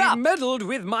my cup. He meddled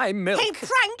with my milk. He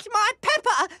pranked my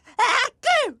pepper.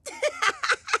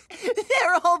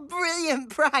 They're all brilliant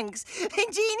pranks.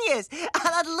 Ingenious. And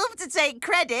I'd love to take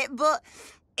credit, but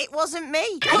it wasn't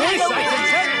me. No,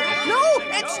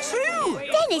 it's true.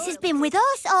 Dennis has been with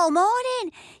us all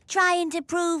morning, trying to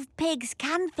prove pigs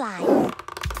can fly.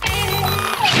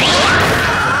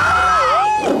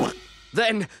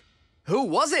 Then, who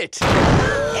was it?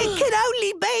 It could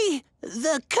only be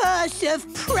the curse of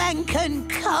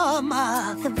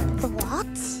Pranken-Kama. The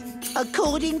what?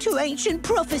 According to ancient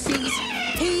prophecies,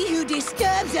 he who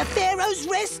disturbs a pharaoh's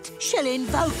rest shall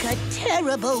invoke a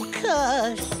terrible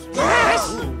curse.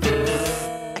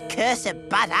 A curse of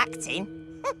bad acting.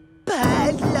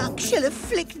 Bad luck shall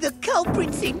afflict the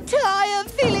culprit's entire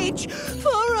village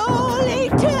for all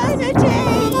eternity.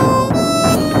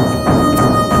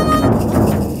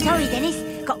 Sorry, Dennis.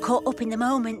 Got caught up in the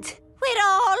moment. We're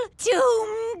all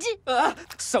doomed.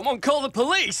 Someone call the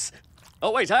police. Oh,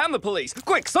 wait, I am the police.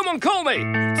 Quick, someone call me.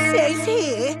 Says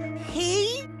here,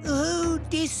 he who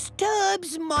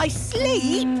disturbs my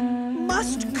sleep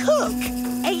must cook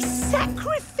a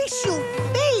sacrificial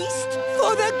feast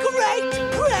for the great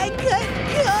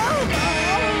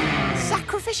Pranken-Kama.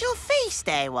 Sacrificial feast,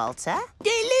 eh, Walter?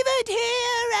 Delivered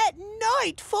here at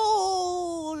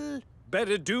nightfall.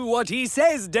 Better do what he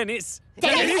says, Dennis.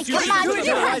 Dennis, you come should on, do it,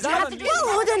 you otherwise have I'll to do do it.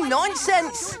 What a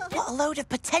nonsense! What a load of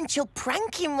potential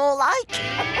pranking, more like.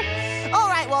 All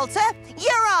right, Walter,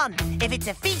 you're on. If it's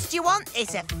a feast you want,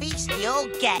 it's a feast you'll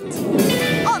get.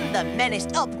 On the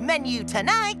Menaced Up menu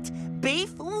tonight,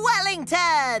 beef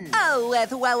Wellington. Oh,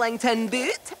 with Wellington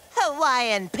boot.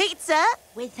 Hawaiian pizza.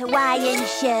 With Hawaiian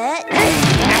shirt.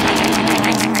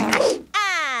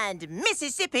 And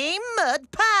Mississippi mud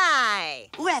pie.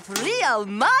 With real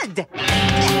mud.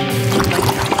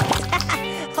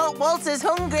 Hope Walter's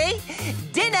hungry.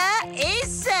 Dinner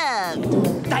is served.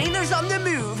 Diners on the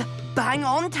move. Bang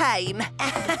on time.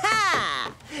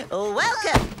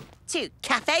 Welcome to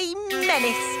Cafe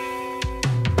Menace.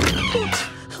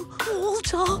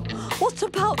 Walter, what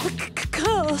about the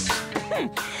curse?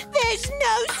 There's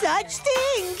no such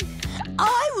thing.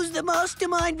 I was the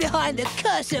mastermind behind the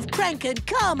curse of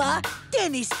Pranken-Kama.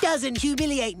 Dennis doesn't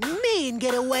humiliate me and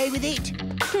get away with it.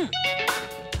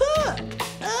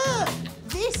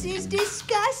 This is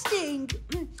disgusting.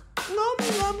 Nom,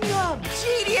 nom, nom.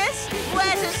 Genius!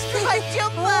 Where's a striped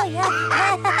jumper?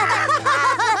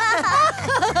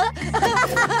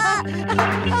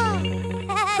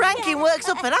 Pranking works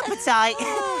up an appetite.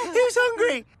 Who's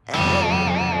hungry?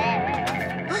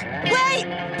 Wait!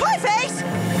 Pie face!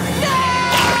 No!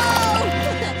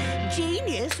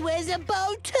 Genius wears a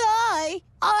bow tie.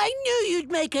 I knew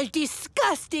you'd make a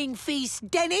disgusting feast,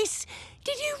 Dennis.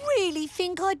 Did you really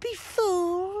think I'd be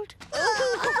fooled?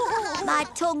 good. My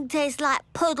tongue tastes like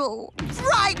puddle.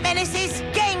 Right, Menaces,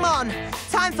 game on.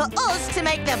 Time for us to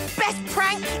make the best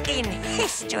prank in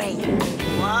history.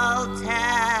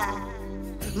 Walter!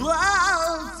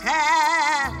 Walter!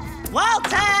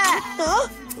 Walter! Huh?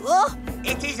 What?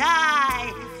 It is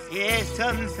I,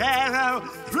 fearsome Pharaoh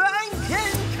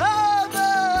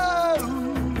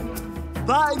Frankencargo!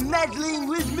 By meddling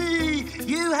with me,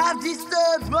 you have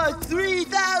disturbed my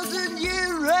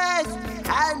 3,000-year rest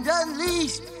and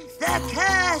unleashed the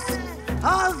curse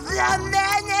of the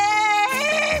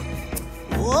Menace!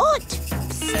 What?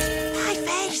 My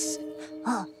face!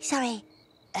 Oh, sorry.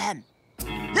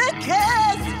 The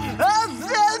curse of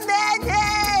the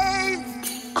Menace!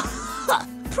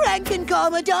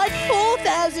 Frankenkarma died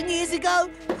 4,000 years ago.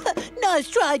 Nice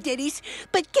try, Dennis,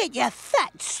 but get your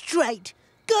facts straight.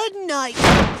 Good night.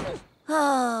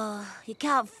 Oh, you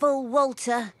can't fool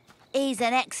Walter. He's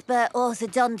an expert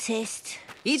orthodontist.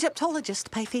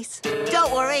 Egyptologist, Pieface.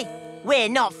 Don't worry, we're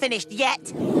not finished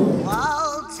yet.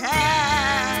 Walter!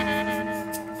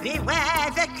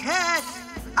 Beware the curse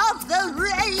of the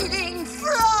raining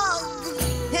frogs!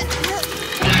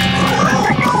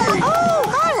 Oh,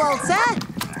 hi, Walter.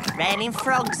 Raining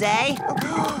frogs, eh?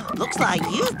 Looks like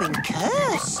you've been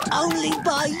cursed. Only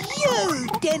by you,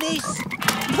 Dennis.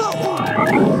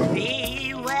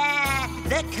 Beware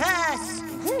the curse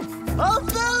of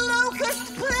the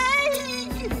locust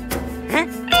plague!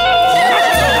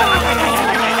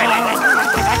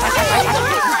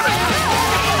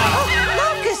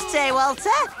 Locusts, eh, Walter?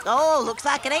 Oh, looks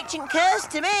like an ancient curse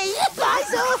to me.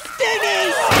 Eyes off,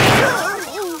 Dennis!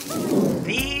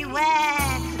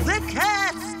 Beware the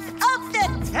curse of the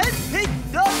Tempest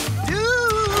of Doom!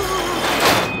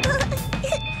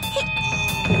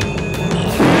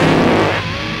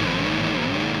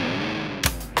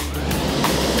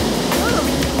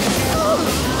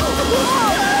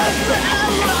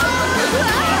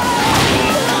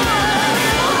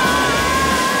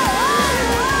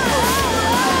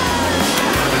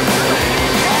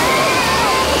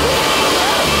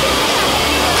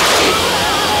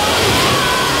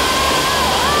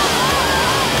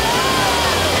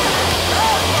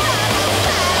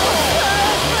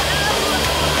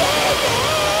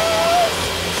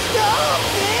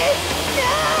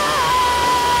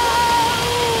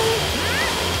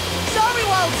 Sorry,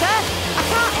 Walter. I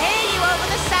can't hear you over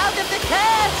the sound of the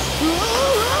curse.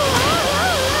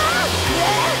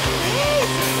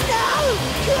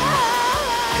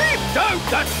 Keep down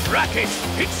that racket!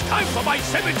 It's time for my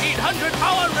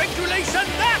 1700-hour regulation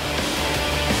nap!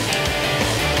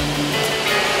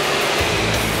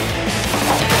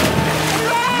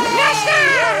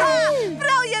 Gnasher!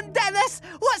 Brilliant, Dennis!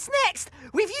 What's next?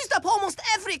 We've used up almost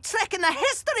every trick in the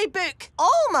history book.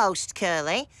 Almost,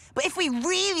 Curly. But if we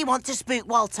really want to spook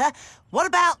Walter, what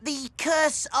about the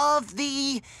curse of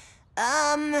the...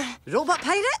 Robot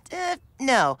pirate?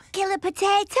 No. Kill a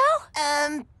potato?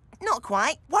 Not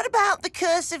quite. What about the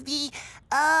curse of the,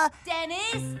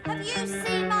 Dennis, have you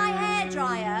seen my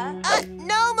hairdryer?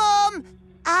 no, Mum!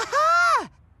 Aha!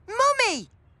 Mummy!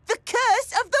 The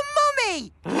curse of the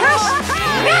mummy! We'll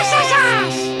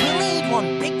need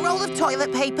one big roll of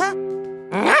toilet paper.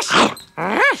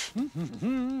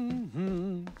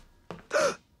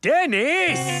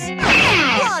 Dennis!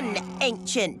 One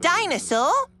ancient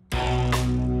dinosaur.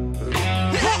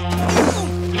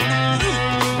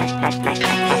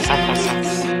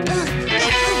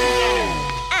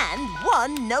 And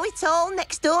one know-it-all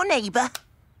next-door neighbour.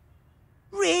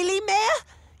 Really, Mayor?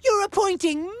 You're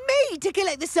appointing me to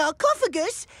collect the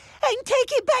sarcophagus and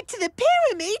take it back to the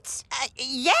pyramids?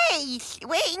 Yes,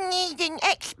 we need an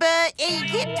expert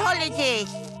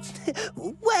Egyptologist.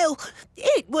 Well,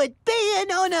 it would be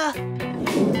an honour.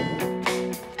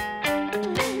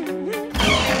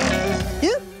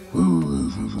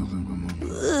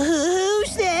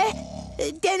 Who's there?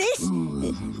 Dennis?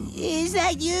 Is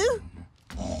that you?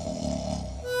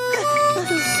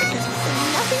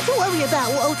 Nothing to worry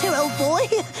about, Walter, old boy.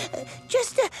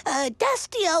 Just a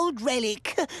dusty old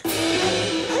relic.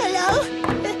 Hello?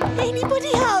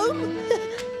 Anybody home?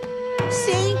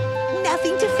 See?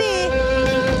 Nothing to fear.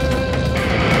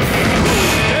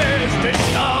 Yes,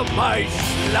 disturb my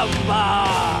slumber!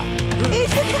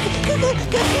 It's the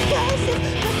curse of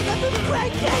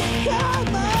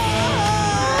Frankenkarma!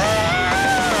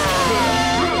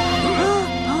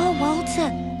 Oh, Walter,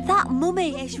 that mummy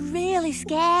is really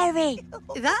scary.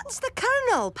 That's the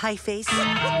Colonel, Pieface.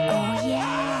 Oh,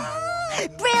 yeah.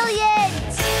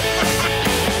 Brilliant!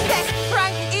 Best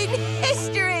prank in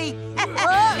history.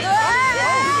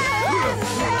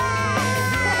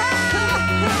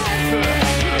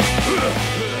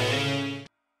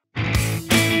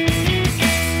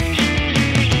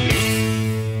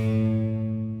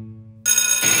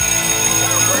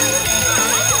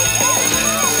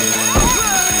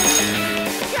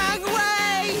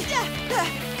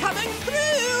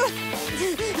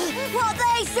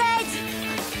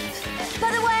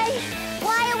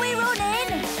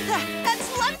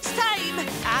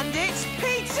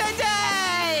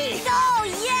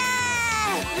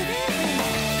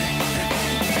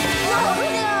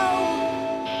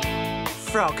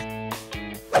 frog.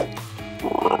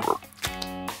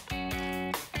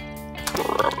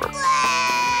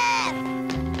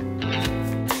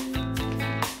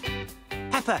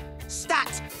 Pepper,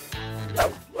 stat.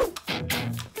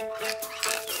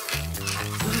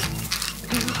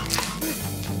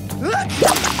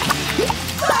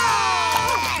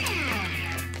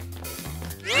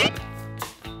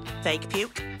 Fake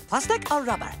puke. Plastic or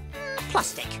rubber?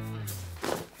 Plastic.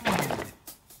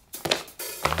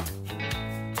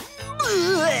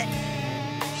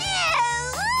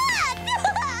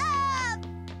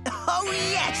 Oh,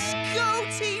 yes! Go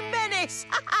Team Menace!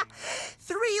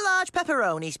 3 large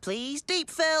pepperonis, please.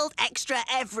 Deep-filled, extra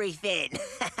everything.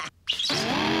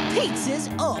 Pizza's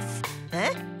off.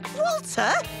 Huh?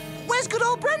 Walter? Where's good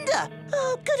old Brenda?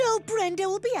 Oh, good old Brenda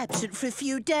will be absent for a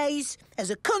few days. As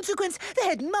a consequence, the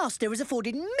headmaster has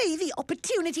afforded me the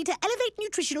opportunity to elevate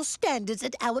nutritional standards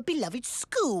at our beloved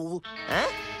school. Huh?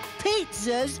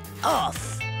 Pizza's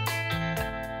off.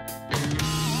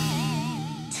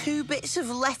 2 bits of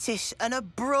lettuce and a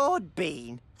broad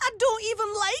bean. I don't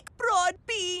even like broad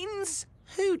beans.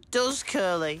 Who does,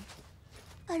 Curly?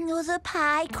 Another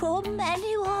pie crumb,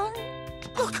 anyone?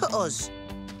 Look at us.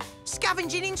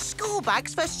 Scavenging in school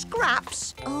bags for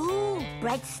scraps. Oh,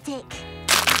 breadstick.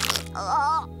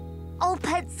 Oh, old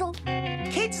pencil.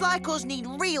 Kids like us need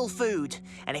real food.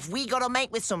 And if we gotta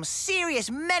make with some serious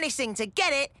menacing to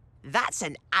get it, that's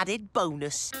an added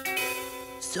bonus.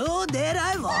 So there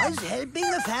I was, helping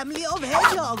a family of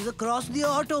hedgehogs across the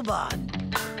Autobahn.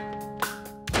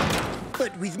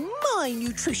 But with my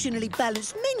nutritionally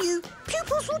balanced menu,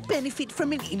 pupils will benefit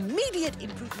from an immediate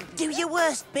improvement. Do your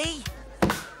worst, Bee.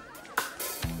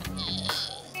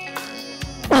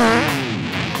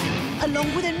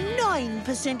 Along with a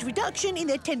 9% reduction in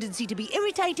their tendency to be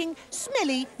irritating,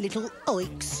 smelly little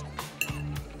oiks.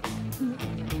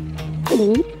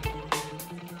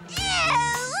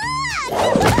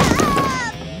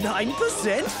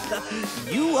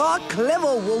 9%? You are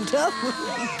clever, Walter.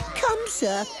 Come,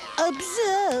 sir,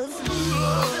 observe.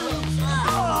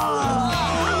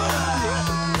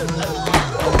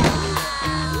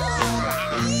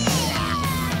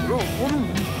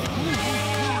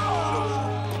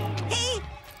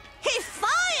 He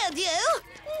fired you?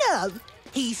 No,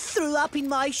 he threw up in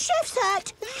my chef's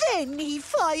hat, then he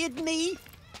fired me.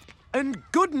 And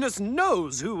goodness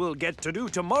knows who will get to do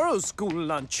tomorrow's school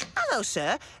lunch. Hello,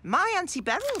 sir. My Auntie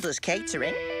Beryl does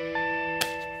catering.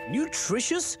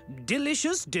 Nutritious,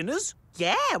 delicious dinners?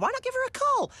 Yeah, why not give her a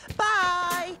call?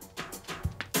 Bye.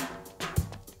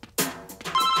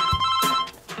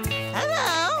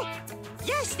 Hello?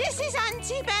 Yes, this is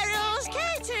Auntie Beryl's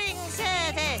catering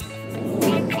service.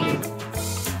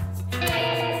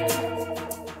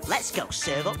 Let's go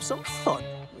serve up some fun.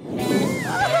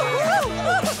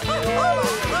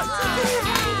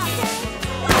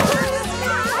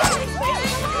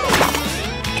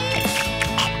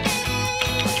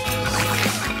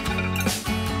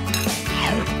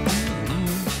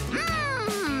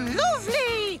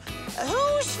 Lovely!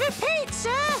 Who's for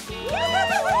pizza?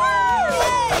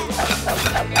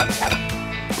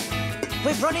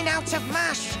 We're running out of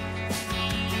mash.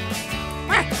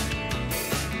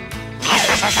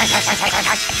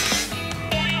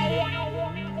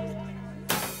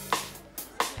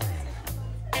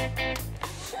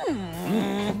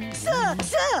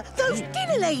 Sir, those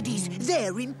dinner ladies,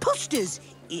 they're imposters.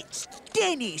 It's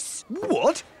Dennis.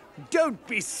 What? Don't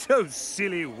be so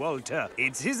silly, Walter.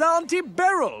 It's his Auntie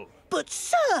Beryl. But,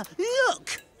 sir,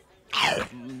 look.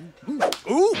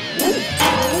 Ooh!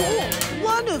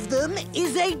 One of them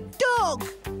is a dog.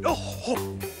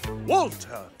 Oh,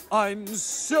 Walter, I'm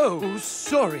so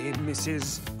sorry,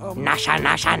 Mrs. Gnasher,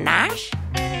 Gnasher, Gnash?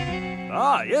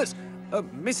 Ah, yes,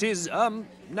 Mrs.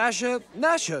 Gnasher,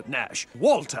 Nash.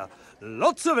 Walter,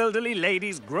 lots of elderly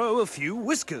ladies grow a few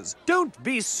whiskers. Don't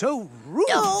be so rude.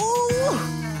 Oh,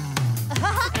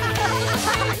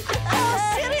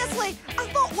 seriously? I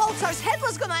thought Walter's head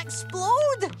was going to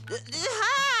explode.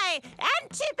 Hi,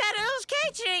 Auntie Beryl's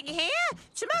catering here.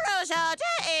 Tomorrow's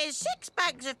order is 6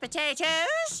 bags of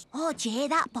potatoes, Oh, do you hear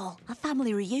that, Paul? A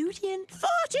family reunion.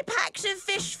 40 packs of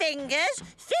fish fingers,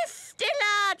 50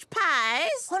 large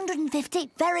pies.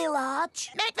 150, very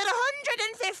large. Make that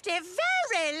 150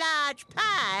 very large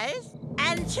pies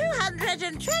and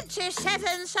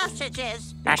 227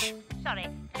 sausages. Gnash. Sorry,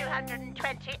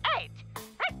 228.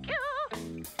 Thank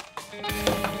you.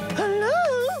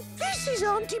 Hello, this is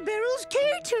Auntie Beryl's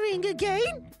catering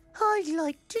again. I'd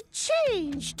like to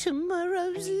change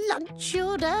tomorrow's lunch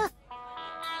order.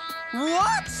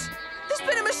 What? There's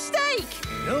been a mistake.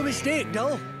 No mistake,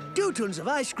 doll. 2 tons of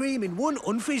ice cream in one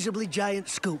unfeasibly giant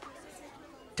scoop.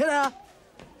 Ta-da!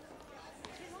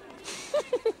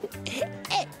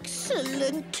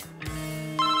 Excellent.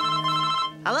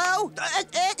 Hello?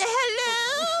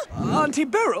 Hello? Auntie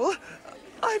Beryl,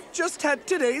 I've just had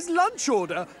today's lunch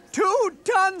order. 2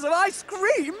 tons of ice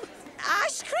cream.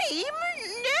 Ice cream?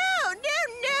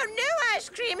 No ice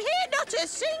cream here, not a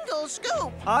single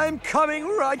scoop. I'm coming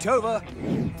right over.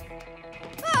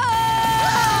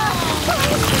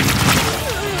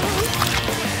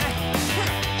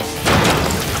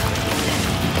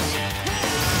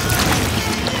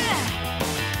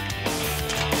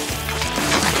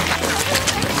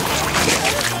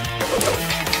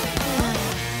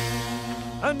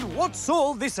 And what's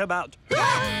all this about?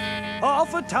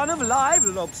 Half a ton of live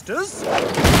lobsters?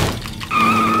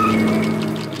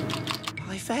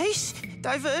 Pie face,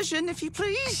 diversion, if you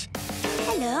please.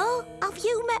 Hello, have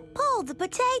you met Paul the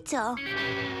potato?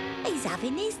 He's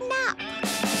having his nap.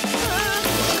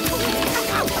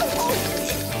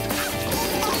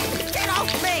 Get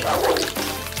off me!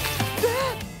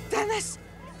 Dennis,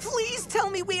 please tell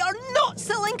me we are not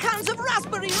selling cans of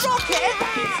raspberry rocket.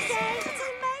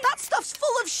 That stuff's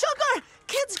full of sugar.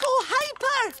 Kids go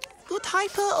hyper. Good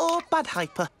hyper or bad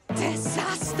hyper?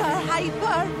 Disaster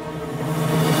hyper.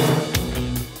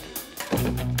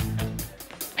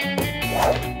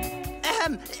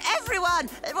 Everyone,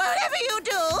 whatever you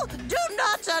do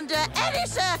not under any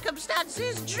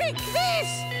circumstances drink this!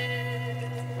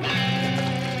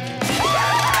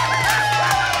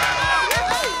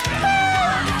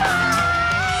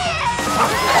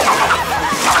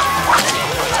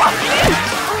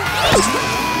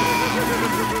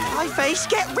 Pie face,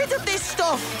 get rid of this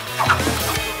stuff!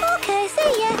 Okay,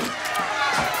 see ya.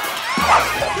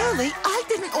 Curly, I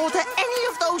didn't order any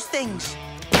of those things.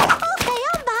 Okay,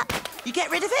 I'm back. You get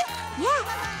rid of it? Yeah.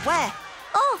 Where?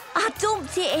 Oh, I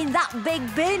dumped it in that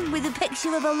big bin with a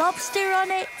picture of a lobster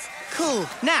on it. Cool.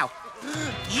 Now,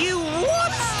 you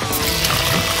what?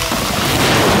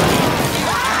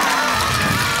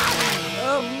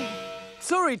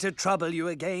 Sorry to trouble you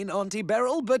again, Auntie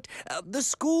Beryl, but the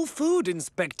school food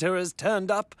inspector has turned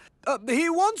up. He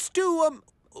wants to,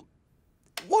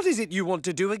 what is it you want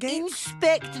to do again?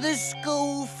 Inspect the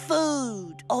school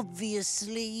food,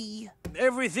 obviously.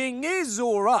 Everything is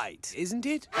all right, isn't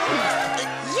it?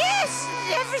 Yes,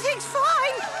 everything's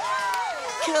fine.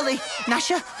 Curly,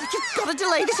 Gnasher, you've got to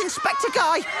delay this inspector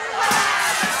guy.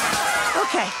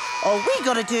 Okay, all we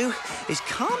got to do is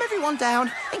calm everyone down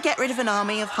and get rid of an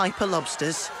army of hyper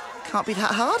lobsters. Can't be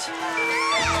that hard.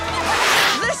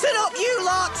 Listen up, you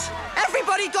lot!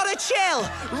 Everybody got to chill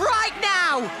right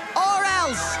now, or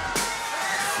else.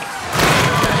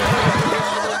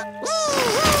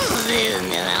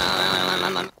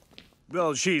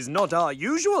 Well, she's not our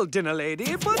usual dinner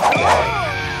lady, but...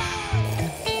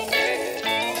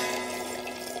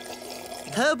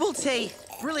 Herbal tea.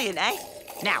 Brilliant, eh?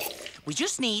 Now, we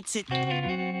just need to...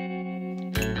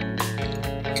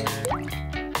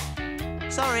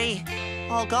 Sorry,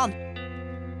 all gone.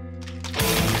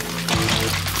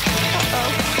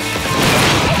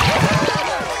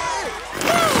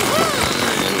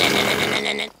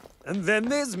 And then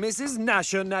there's Mrs.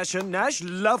 Gnasher, Nash,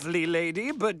 lovely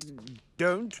lady, but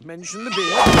don't mention the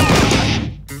beer.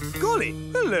 Golly,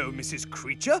 hello, Mrs.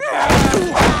 Creature.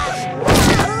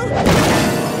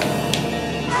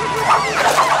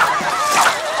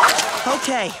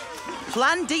 Okay,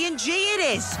 plan D and G it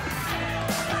is.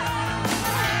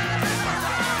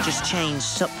 Just change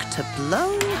suck to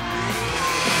blow.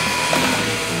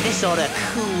 This ought to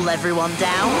cool everyone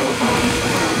down.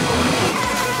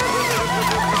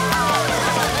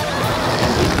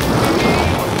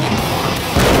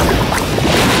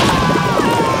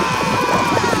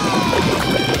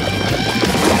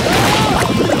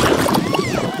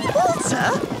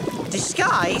 Walter?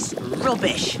 Disguise?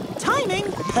 Rubbish.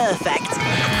 Timing? Perfect.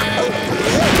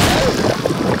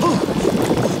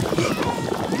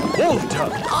 Walter!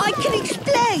 I can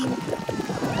explain.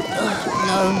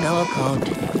 No, I can't.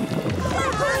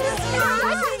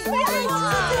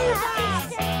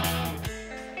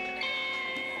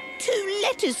 2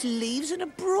 lettuce leaves and a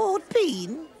broad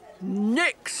bean.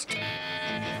 Next!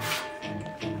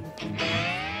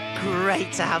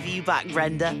 Great to have you back,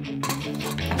 Brenda.